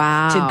time off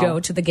to go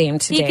to the game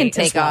today. He can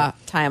take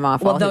time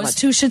off. Well, those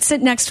two should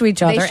sit next to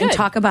each other and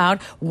talk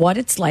about what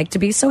it's like to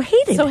be so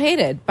hated. So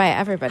hated by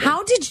everybody.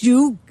 How did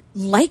you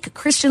like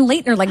Christian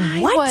Laettner? Like,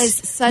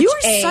 what? You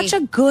are such a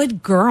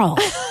good girl.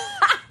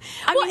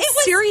 I mean,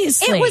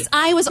 seriously.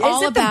 I was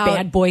all about the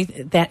bad boy.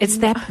 It's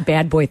that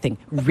bad boy thing.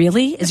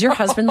 Really? Is your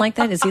husband like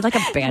that? Is he like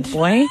a bad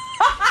boy?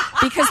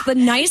 Because the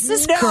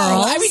nicest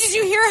girls. I mean, did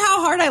you hear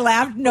how hard I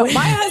laughed? No,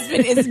 my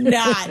husband is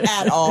not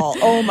at all.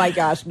 Oh my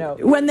gosh, no.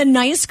 When the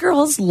nice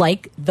girls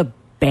like the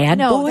bad boys.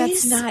 No,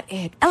 that's not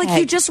it. Like,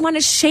 you just want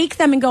to shake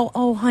them and go,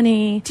 oh,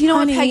 honey. Do you know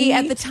what, Peggy?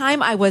 At the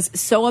time, I was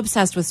so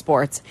obsessed with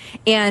sports,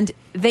 and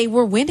they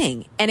were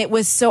winning. And it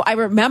was so, I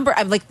remember,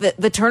 I'm like the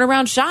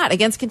turnaround shot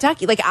against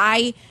Kentucky. Like,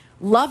 I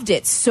loved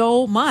it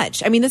so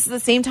much. I mean, this is the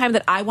same time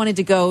that I wanted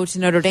to go to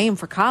Notre Dame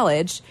for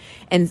college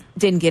and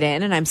didn't get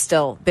in, and I'm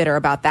still bitter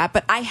about that.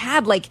 But I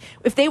had, like,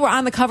 if they were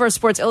on the cover of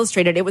Sports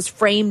Illustrated, it was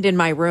framed in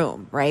my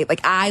room, right?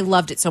 Like, I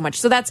loved it so much.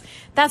 So that's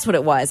what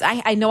it was.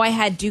 I know I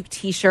had Duke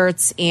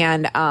T-shirts,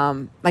 and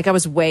like, I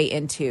was way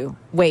into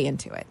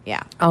it.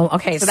 Yeah. Oh,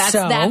 okay. So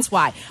that's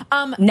why.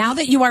 Now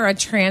that you are a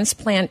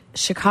transplant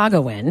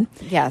Chicagoan,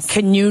 yes,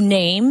 can you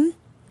name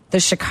the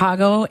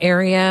Chicago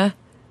area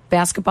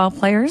basketball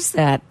players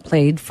that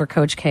played for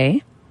Coach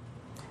K?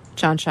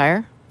 Jon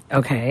Scheyer.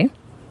 Okay.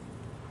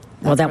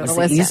 Well, that was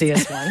the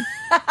easiest one.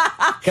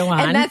 Go on.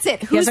 And that's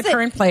it. Who's a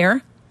current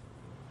player?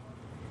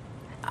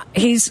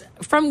 He's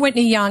from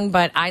Whitney Young,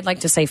 but I'd like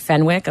to say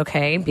Fenwick,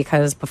 okay,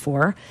 because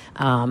before.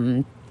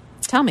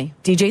 Tell me.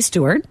 DJ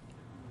Stewart.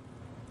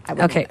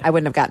 I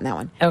wouldn't have gotten that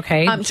one.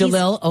 Okay.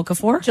 Jahlil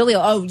Okafor.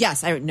 Oh,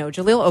 yes. I know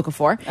Jahlil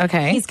Okafor.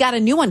 Okay. He's got a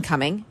new one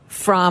coming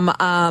from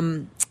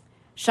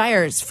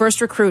Sheyer's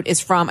first recruit is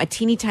from a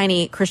teeny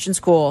tiny Christian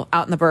school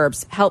out in the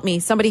burbs. Help me.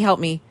 Somebody help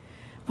me.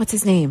 What's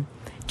his name?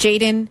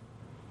 Jaden.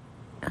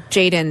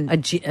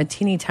 A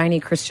teeny tiny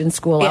Christian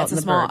school out in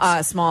the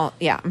burbs. Small.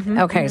 Yeah. Mm-hmm.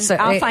 Okay. So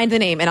I'll find the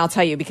name and I'll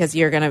tell you because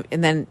you're going to,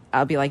 and then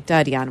I'll be like,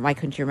 duh, Dion, why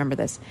couldn't you remember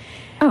this?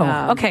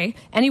 Oh, okay.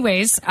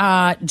 Anyways,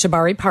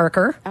 Jabari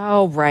Parker.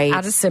 Oh, right.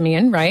 Out of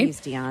Simeon, right?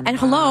 Jeez, Dion. And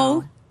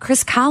hello,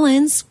 Chris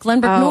Collins,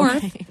 Glenbrook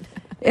North. Right.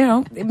 You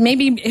know,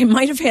 maybe it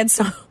might have had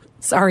some.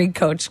 Sorry,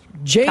 Coach.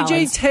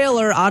 J.J.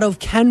 Taylor out of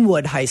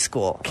Kenwood High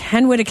School.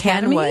 Kenwood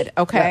Academy? Kenwood,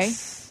 okay.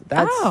 Yes.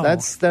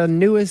 That's the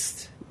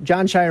newest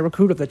Jon Scheyer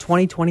recruit of the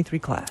 2023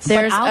 class.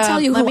 But I'll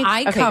tell you who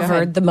I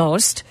covered the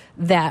most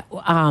that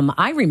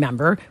I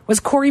remember was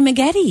Corey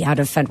Maggette out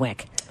of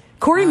Fenwick.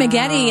 Corey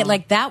Maggette,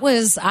 like that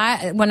was,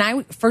 when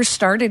I first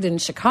started in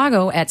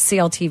Chicago at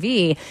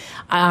CLTV,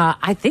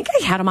 I think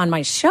I had him on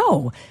my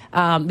show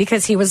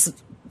because he was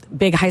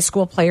big high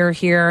school player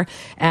here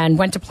and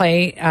went to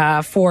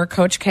play for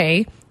Coach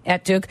K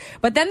at Duke.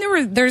 But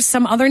then there's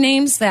some other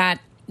names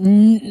that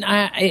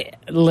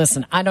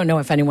listen, I don't know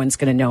if anyone's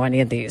going to know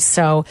any of these.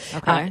 So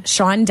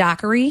Sean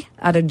Dockery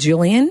out of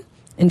Julian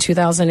in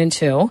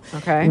 2002.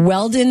 Okay.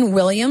 Weldon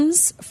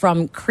Williams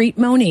from Crete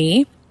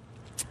Monee.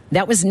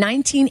 That was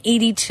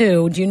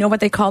 1982. Do you know what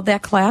they called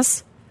that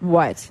class?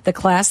 What? The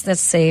class that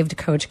saved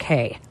Coach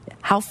K.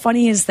 How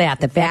funny is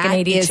that? That back in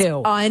 82. Is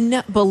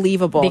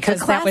unbelievable. Because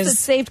the class that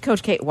saved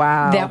Coach K.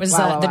 Wow. That was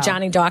the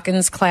Johnny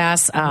Dawkins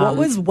class. What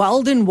was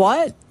Weldon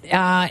what?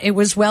 It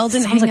was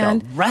Weldon. Sounds like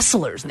a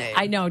wrestler's name.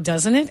 I know,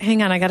 doesn't it?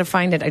 Hang on, I got to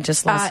find it. I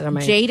just lost it on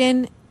my...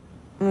 Jaden,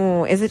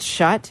 is it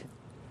Schutt?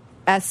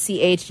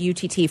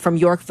 Schutt from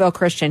Yorkville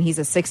Christian. He's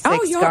a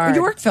 6'6" guard.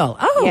 Yorkville.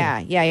 Oh.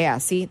 Yeah.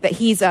 See, that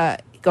he's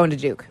going to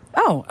Duke.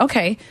 Oh,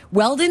 okay.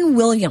 Weldon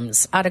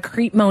Williams out of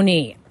Crete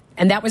Monee.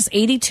 And that was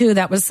 82.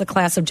 That was the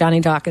class of Johnny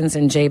Dawkins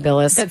and Jay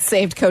Billis. That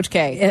saved Coach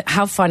K.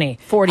 How funny.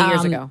 40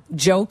 years ago.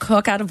 Joe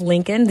Cook out of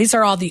Lincoln. These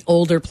are all the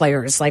older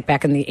players, like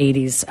back in the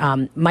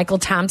 80s. Michael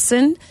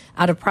Thompson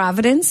out of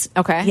Providence.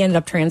 Okay. He ended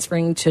up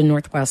transferring to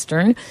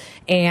Northwestern.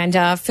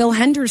 And Phil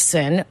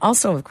Henderson,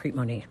 also of Crete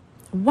Monee.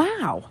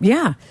 Wow.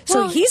 Yeah.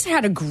 So he's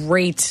had a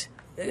great...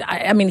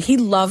 I mean, he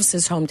loves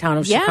his hometown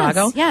of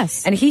Chicago.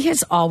 Yes. And he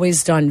has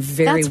always done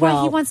very well. That's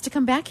why he wants to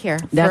come back here.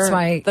 That's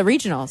why the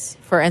regionals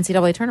for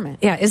NCAA tournament.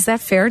 Yeah. Is that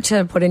fair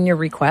to put in your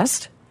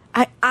request?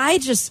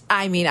 Here's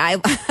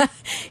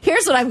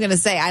what I'm going to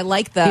say. I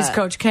like he's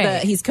Coach K.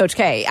 He's Coach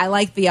K. I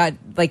like the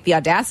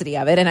audacity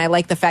of it, and I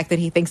like the fact that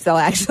he thinks they'll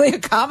actually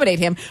accommodate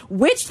him,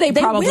 which they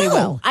probably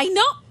will. I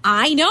know.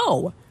 I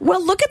know.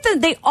 Well, look at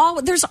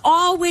there's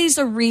always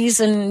a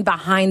reason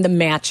behind the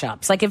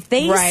matchups. Like if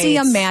they see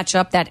a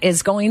matchup that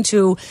is going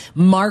to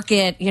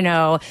market,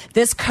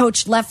 this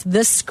coach left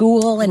this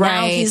school and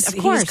now he's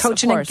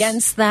coaching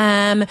against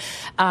them.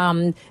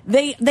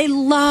 They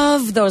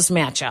love those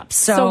matchups.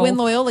 So when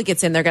Loyola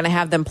gets in, they're going to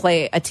have them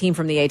play a team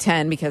from the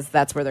A10 because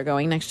that's where they're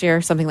going next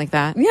year, something like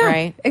that. Yeah,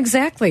 right?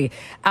 Exactly.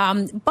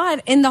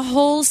 But in the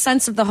whole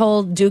sense of the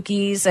whole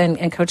Dukies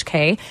and Coach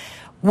K,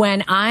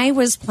 when I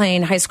was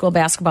playing high school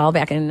basketball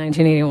back in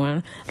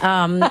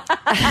 1981,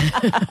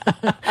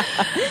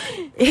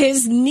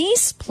 his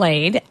niece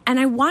played, and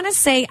I want to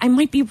say, I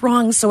might be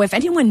wrong, so if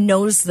anyone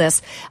knows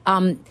this,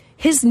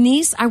 his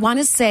niece, I want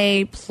to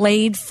say,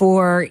 played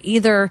for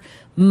either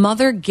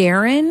Mother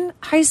Guerin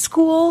High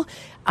School.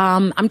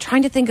 I'm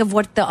trying to think of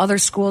what the other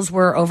schools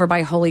were over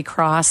by Holy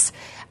Cross.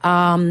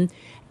 And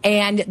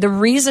the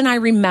reason I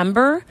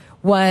remember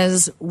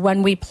was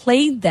when we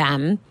played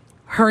them,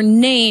 her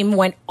name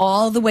went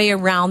all the way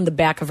around the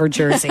back of her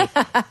jersey.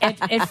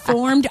 It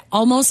formed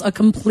almost a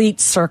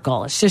complete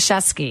circle,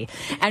 Krzyzewski.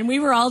 And we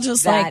were all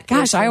just like,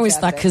 gosh, I always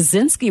thought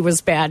Kaczynski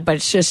was bad, but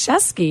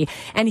Krzyzewski.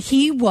 And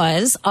he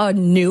was a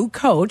new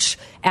coach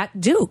at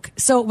Duke.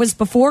 So it was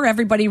before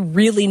everybody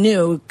really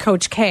knew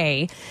Coach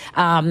K.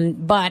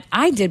 But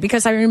I did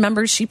because I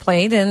remember she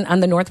played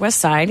on the Northwest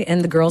side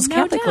in the Girls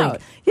Catholic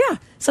League. Yeah.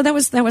 So that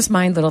was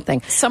my little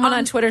thing. Someone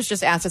on Twitter's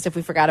just asked us if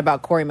we forgot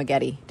about Corey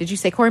Maggette. Did you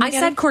say Corey Maggette? I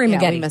said Corey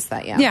Maggette. Yeah, we missed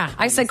that, Yeah,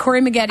 I said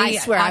Corey Maggette. I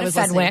swear I was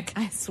Fenwick.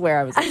 I swear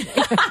I was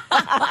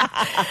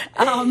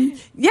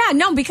yeah,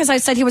 no, because I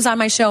said he was on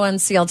my show on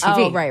CLTV.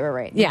 Oh,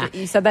 right. Yeah.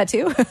 You said that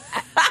too?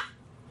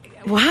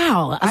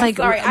 Wow. Like,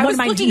 sorry. I was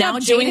am I looking now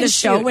up doing Jaden the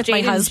show Shoot. with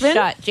my Jaden husband?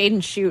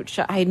 Jaden Shoot.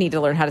 I need to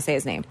learn how to say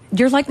his name.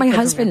 You're like my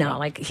husband now.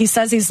 Like, he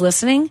says he's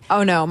listening.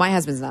 Oh, no. My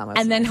husband's not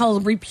listening. And then he'll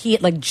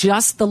repeat, like,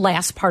 just the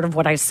last part of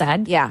what I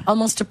said. Yeah.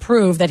 Almost to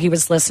prove that he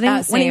was listening.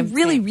 When he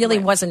really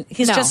right. wasn't.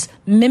 He's just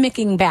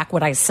mimicking back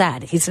what I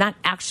said. He's not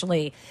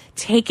actually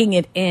taking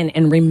it in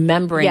and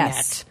remembering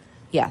it.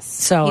 Yes.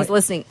 So he's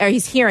listening, or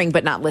he's hearing,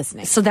 but not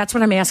listening. So that's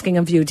what I'm asking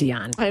of you,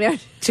 Dion. I know.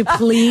 To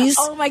please.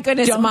 Oh my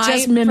goodness. Don't my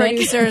just mimic.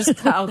 Producers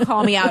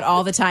call me out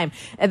all the time.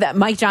 And that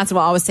Mike Johnson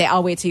will always say,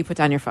 I'll wait till you put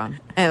down your phone.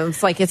 And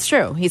it's like, it's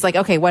true. He's like,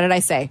 okay, what did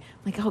I say?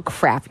 I'm like, oh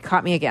crap, you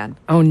caught me again.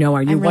 Oh no,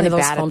 are you I'm one really of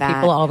those bad phone at that.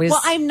 people always?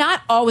 Well, I'm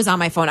not always on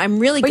my phone. I'm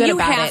really good about it.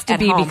 But you have to at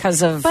be home.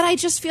 because of. But I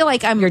just feel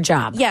like I'm your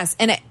job. Yes,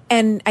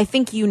 and I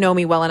think you know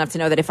me well enough to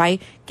know that if I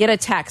get a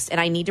text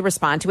and I need to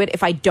respond to it,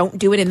 if I don't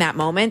do it in that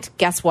moment,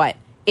 guess what?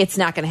 It's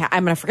not going to happen.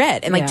 I'm going to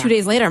forget. And like 2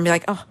 days later, I'm going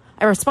to be like, oh,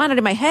 I responded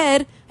in my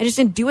head. I just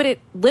didn't do it.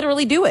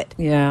 Literally do it.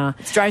 Yeah.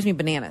 It drives me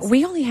bananas.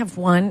 We only have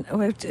one.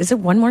 Is it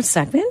one more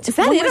segment? Is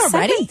that one it more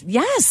already? Segment?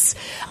 Yes.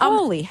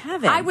 Holy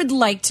heaven. I would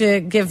like to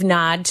give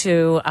nod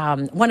to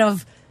one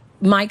of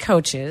my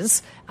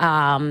coaches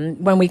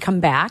when we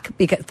come back,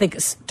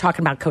 because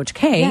talking about Coach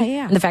K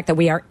and the fact that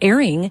we are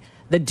airing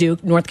the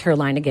Duke North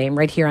Carolina game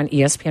right here on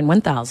ESPN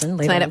 1000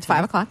 later tonight at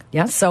 5 o'clock.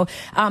 Yeah. So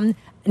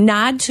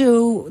nod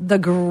to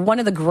one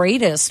of the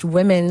greatest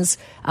women's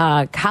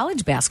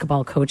college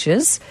basketball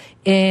coaches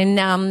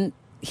in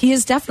he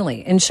is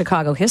definitely in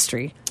Chicago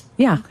history.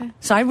 Yeah. Okay.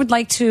 So I would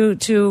like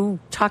to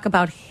talk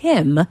about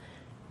him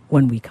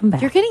when we come back.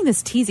 You're getting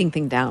this teasing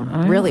thing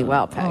down really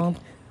well, Peg. Oh,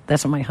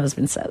 that's what my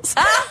husband says.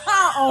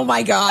 Oh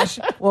my gosh.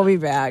 We'll be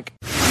back.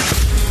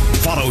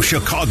 Follow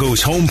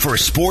Chicago's Home for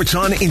Sports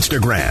on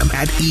Instagram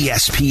at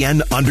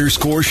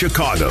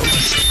ESPN_Chicago.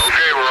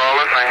 Okay, we're all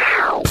listening.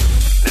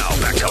 Now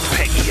back to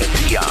Peggy and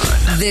Dion.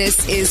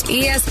 This is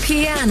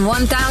ESPN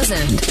 1000.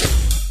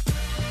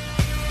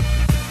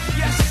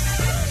 Yes.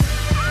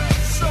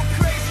 So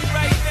crazy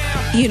right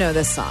now. You know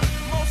this song.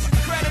 Most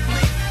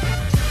incredibly.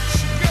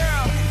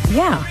 Girl.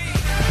 Yeah.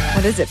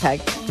 What is it,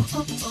 Peg?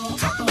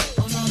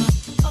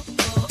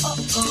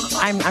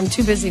 I'm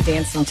too busy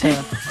dancing to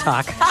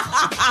talk.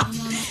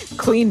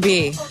 Queen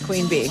Bee.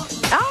 Queen Bee.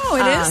 Oh,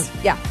 it is?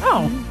 Yeah.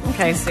 Oh,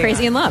 okay. See,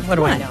 Crazy in Love. What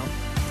do Come I on. know?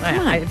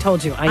 I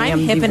told you I am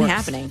I'm hip the and worst.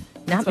 happening.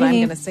 Not That's what I'm me.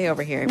 going to say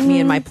over here. Me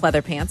and my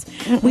pleather pants.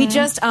 We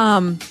just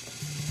Limavady.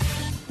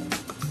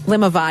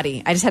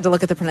 I just had to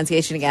look at the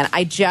pronunciation again.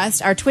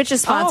 Our Twitch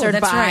is sponsored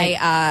that's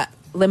by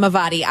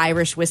Limavady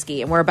Irish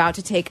whiskey, and we're about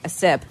to take a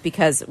sip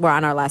because we're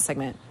on our last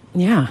segment.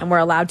 Yeah. And we're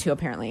allowed to,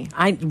 apparently.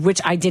 Which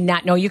I did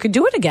not know you could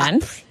do it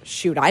again.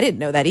 Shoot, I didn't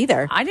know that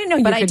either. I didn't know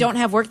you But I could- don't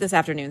have work this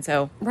afternoon,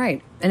 so.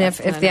 Right. And if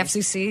the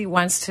FCC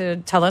wants to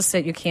tell us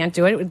that you can't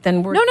do it,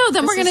 then we're... No,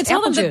 then we're this going to is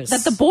tell them apple that, juice.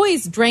 that the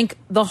boys drank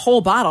the whole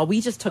bottle. We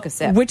just took a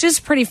sip. Which is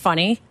pretty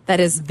funny. That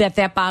is.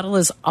 That bottle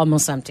is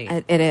almost empty.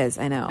 It is,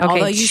 I know. Okay,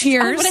 Although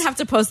cheers. I'm going to have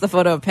to post the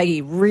photo of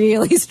Peggy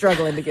really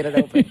struggling to get it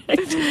open.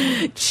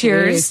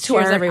 Cheers to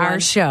Cheers, everyone. our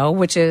show,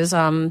 which is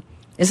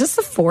this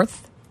the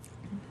fourth?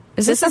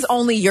 This is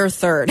only your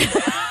third.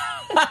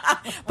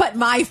 But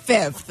my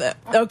fifth,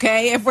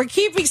 okay? If we're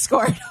keeping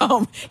score at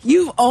home,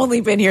 you've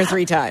only been here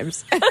 3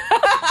 times. All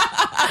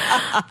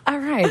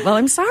right. Well,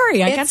 I'm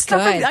sorry. I got It's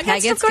stuff. good. I got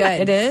Peg, stuff it's going on.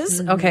 good. It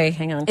is? Okay,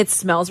 hang on. It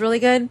smells really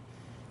good.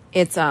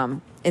 It's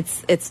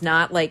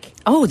not like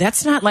Oh,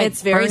 that's not like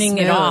it's very burning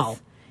smooth. at all.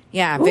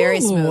 Yeah, very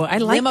Ooh, smooth. I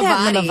like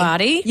that,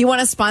 Limavady. You want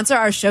to sponsor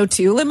our show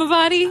too,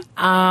 Limavady?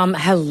 Hello,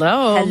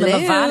 Hello.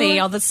 Limavady.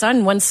 All of a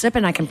sudden, one sip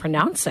and I can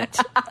pronounce it.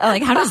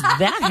 Like, how does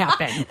that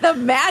happen? The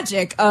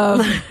magic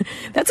of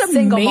That's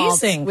single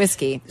malt amazing.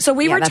 whiskey. So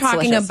we Yeah, were that's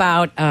talking delicious.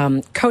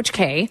 about Coach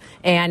K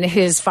and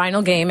his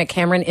final game at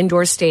Cameron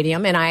Indoor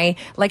Stadium, and I,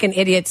 like an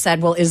idiot,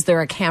 said, "Well, is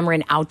there a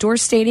Cameron Outdoor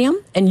Stadium?"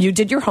 And you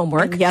did your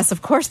homework. Yes,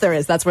 of course there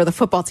is. That's where the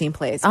football team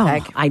plays. Oh,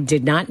 Peg. I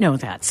did not know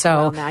that. So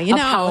Well, now you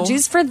know.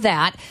 apologies for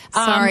that.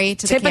 Sorry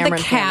to the tip of Cameron the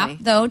cap, family.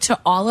 though, to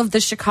all of the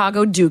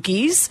Chicago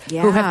Dukies who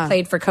Yeah. have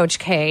played for Coach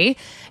K.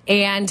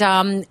 And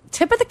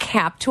tip of the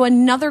cap to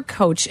another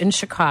coach in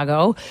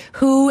Chicago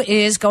who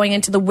is going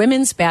into the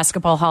Women's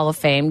Basketball Hall of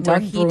Fame, where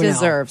Doug he Bruno.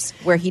 deserves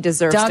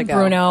to Doug go.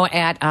 Bruno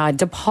at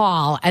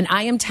DePaul. And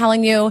I am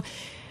telling you,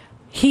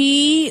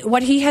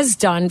 what he has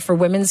done for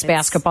women's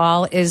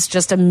basketball is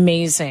just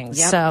amazing.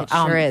 Yep, so it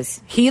sure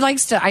is.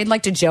 I'd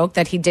like to joke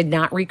that he did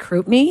not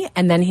recruit me,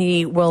 and then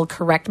he will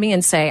correct me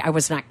and say I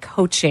was not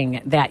coaching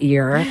that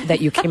year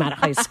that you came out of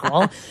high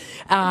school.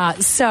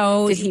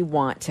 So Did he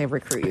want to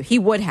recruit you? He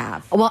would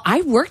have. well,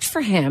 I worked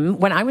for him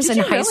when I was Did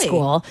in you high really?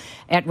 school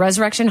at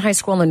Resurrection High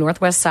School on the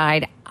Northwest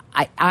Side.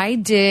 I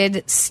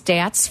did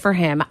stats for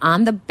him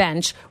on the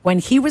bench when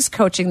he was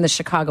coaching the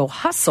Chicago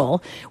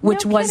Hustle,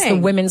 which No was the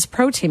kidding. women's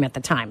pro team at the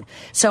time.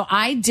 So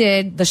I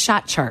did the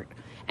shot chart.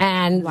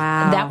 And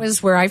Wow. that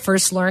was where I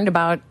first learned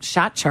about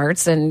shot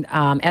charts. And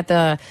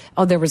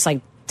there was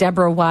like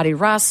Deborah Waddy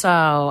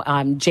Russo,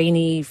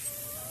 Janie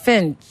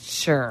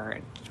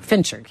Fincher,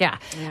 yeah.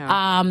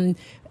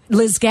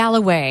 Liz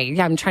Galloway.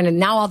 Yeah, I'm trying to,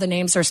 now all the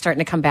names are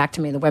starting to come back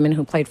to me, the women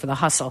who played for the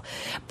Hustle.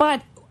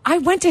 But I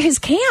went to his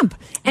camp,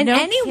 and No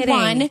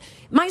anyone, kidding.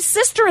 my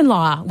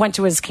sister-in-law went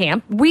to his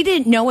camp. We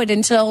didn't know it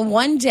until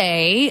one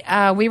day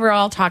we were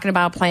all talking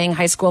about playing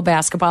high school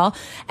basketball,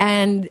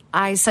 and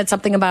I said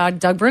something about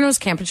Doug Bruno's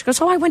camp, and she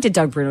goes, "Oh, I went to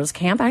Doug Bruno's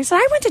camp." I said,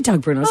 "I went to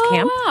Doug Bruno's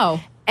camp." wow.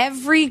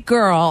 Every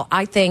girl,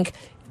 I think,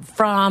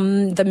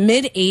 from the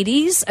mid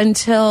 '80s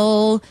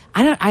until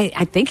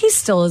I think he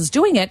still is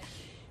doing it,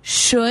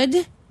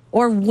 should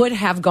or would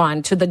have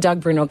gone to the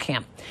Doug Bruno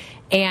camp,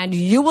 and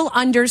you will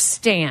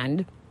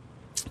understand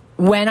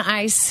when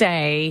I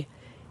say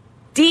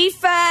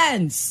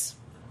defense,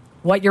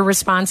 what your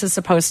response is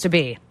supposed to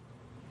be.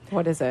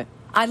 What is it?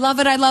 I love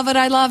it. I love it.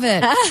 I love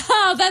it.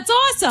 Oh, that's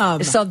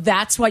awesome. So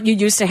that's what you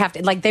used to have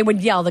to, like, they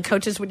would yell, the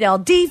coaches would yell,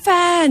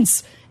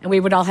 defense. And we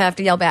would all have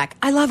to yell back,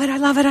 I love it. I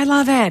love it. I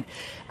love it.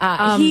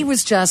 He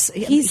was just,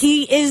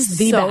 he is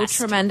the so best.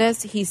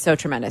 tremendous. He's so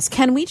tremendous.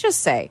 Can we just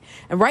say,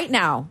 and right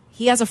now,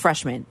 he has a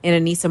freshman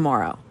in Anissa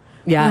Morrow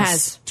who Yes.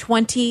 has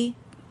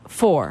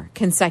 24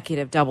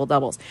 consecutive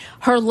double-doubles.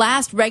 Her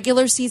last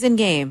regular season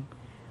game,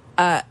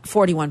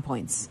 41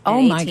 points and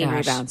Oh, my 18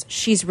 gosh. rebounds.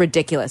 She's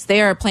ridiculous.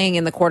 They are playing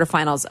in the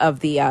quarterfinals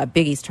of the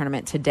Big East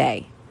tournament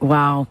today.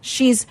 Wow.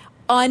 She's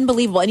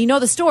unbelievable. And you know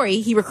the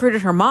story. He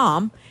recruited her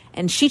mom,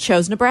 and she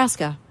chose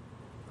Nebraska.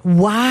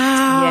 Wow.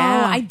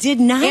 Yeah. I did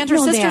not And her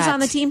know sister's that. on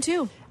the team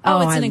too. Oh,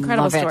 Oh, it's an I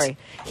incredible love it.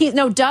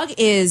 story. Doug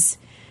is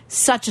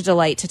such a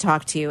delight to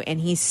talk to, and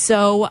he's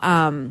so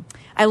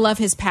I love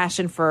his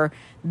passion for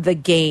the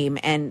game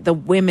and the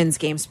women's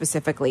game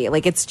specifically.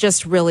 Like, it's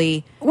just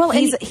really Well,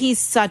 and he's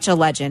such a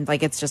legend.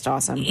 Like, it's just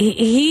awesome.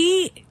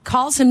 He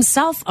calls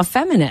himself a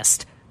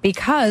feminist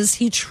because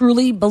he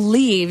truly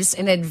believes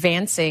in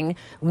advancing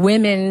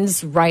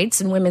women's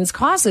rights and women's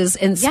causes,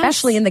 and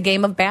especially in the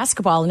game of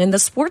basketball and in the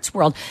sports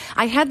world.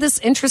 I had this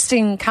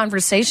interesting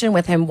conversation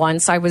with him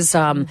once. I was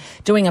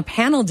doing a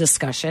panel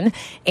discussion,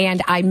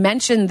 and I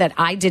mentioned that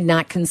I did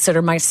not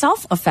consider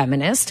myself a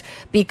feminist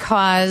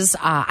because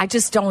I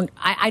just don't.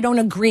 I don't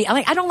agree.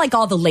 I don't like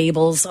all the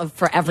labels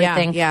for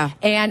everything. yeah.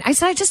 And I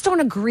said, I just don't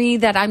agree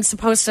that I'm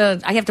supposed to,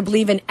 I have to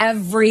believe in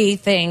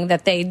everything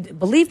that they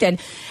believed in.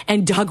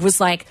 And Doug was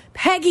like,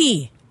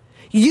 Peggy,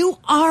 you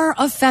are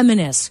a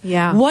feminist.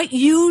 Yeah. What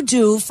you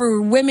do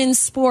for women's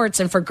sports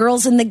and for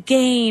girls in the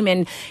game.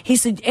 And he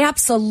said,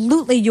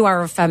 absolutely, you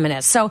are a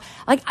feminist. So,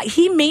 like,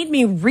 he made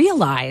me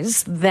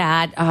realize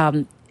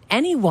that,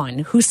 anyone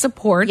who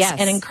supports Yes.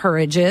 and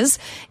encourages,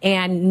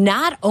 and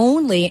not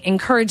only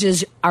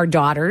encourages our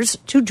daughters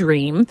to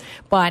dream,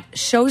 but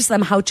shows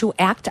them how to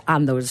act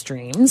on those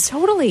dreams.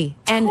 Totally.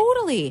 And,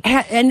 Totally.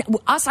 And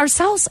us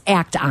ourselves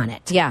act on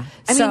it. Yeah.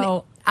 I So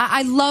mean,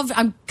 I love,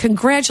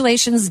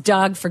 congratulations,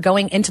 Doug, for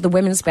going into the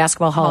Women's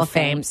Basketball Hall of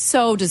Fame.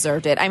 So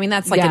deserved it. I mean,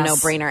 that's like Yes. a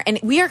no-brainer. And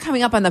we are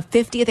coming up on the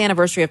 50th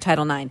anniversary of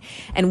Title IX.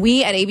 And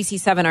we at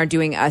ABC7 are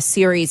doing a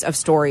series of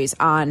stories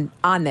on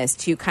this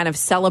to kind of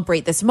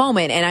celebrate this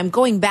moment. And I'm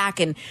going back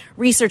and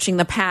researching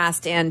the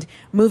past and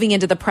moving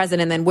into the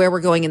present and then where we're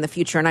going in the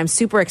future. And I'm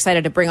super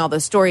excited to bring all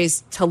those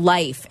stories to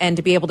life and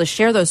to be able to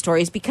share those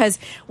stories, because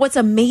what's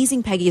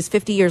amazing, Peggy, is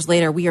 50 years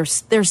later,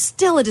 there's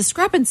still a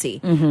discrepancy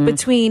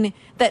between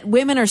that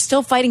women are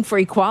still fighting for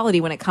equality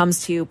when it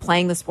comes to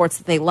playing the sports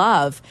that they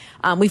love.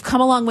 We've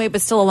come a long way, but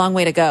still a long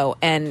way to go.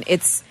 And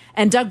it's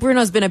And Doug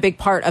Bruno's been a big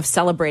part of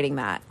celebrating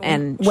that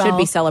and should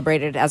be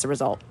celebrated as a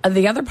result.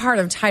 The other part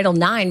of Title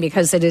IX,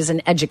 because it is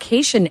an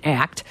education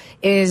act,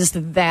 is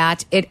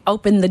that it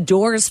opened the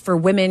doors for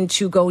women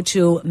to go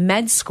to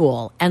med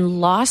school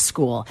and law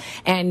school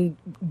and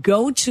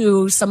go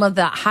to some of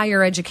the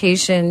higher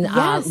education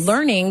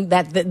learning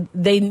that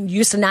they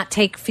used to not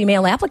take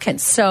female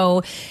applicants.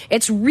 So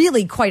it's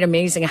really quite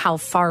amazing how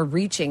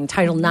far-reaching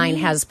Title IX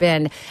has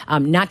been,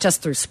 not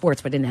just through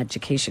sports, but in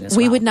education as well.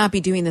 We would not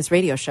be doing this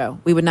radio show.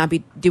 We would not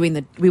be doing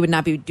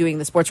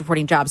the sports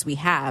reporting jobs we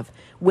have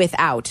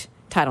without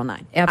Title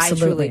IX.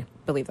 Absolutely. I truly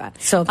believe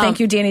that. So thank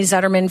you, Danny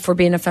Zetterman, for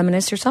being a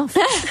feminist yourself.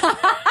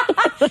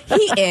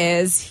 He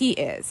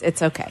is.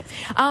 It's okay.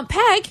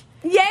 Peg,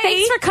 yay!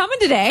 Thanks for coming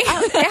today.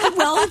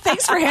 Well,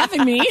 thanks for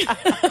having me.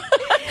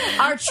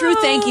 Our true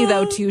thank you,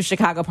 though, to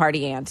Chicago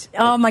Party Aunt.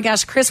 Oh, my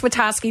gosh. Chris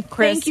Witowski,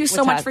 thank you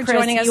so much for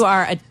joining us. You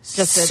are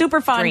just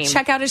super fun. Dream.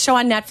 Check out his show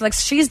on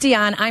Netflix. She's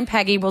Dion. I'm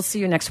Peggy. We'll see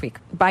you next week.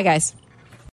 Bye, guys.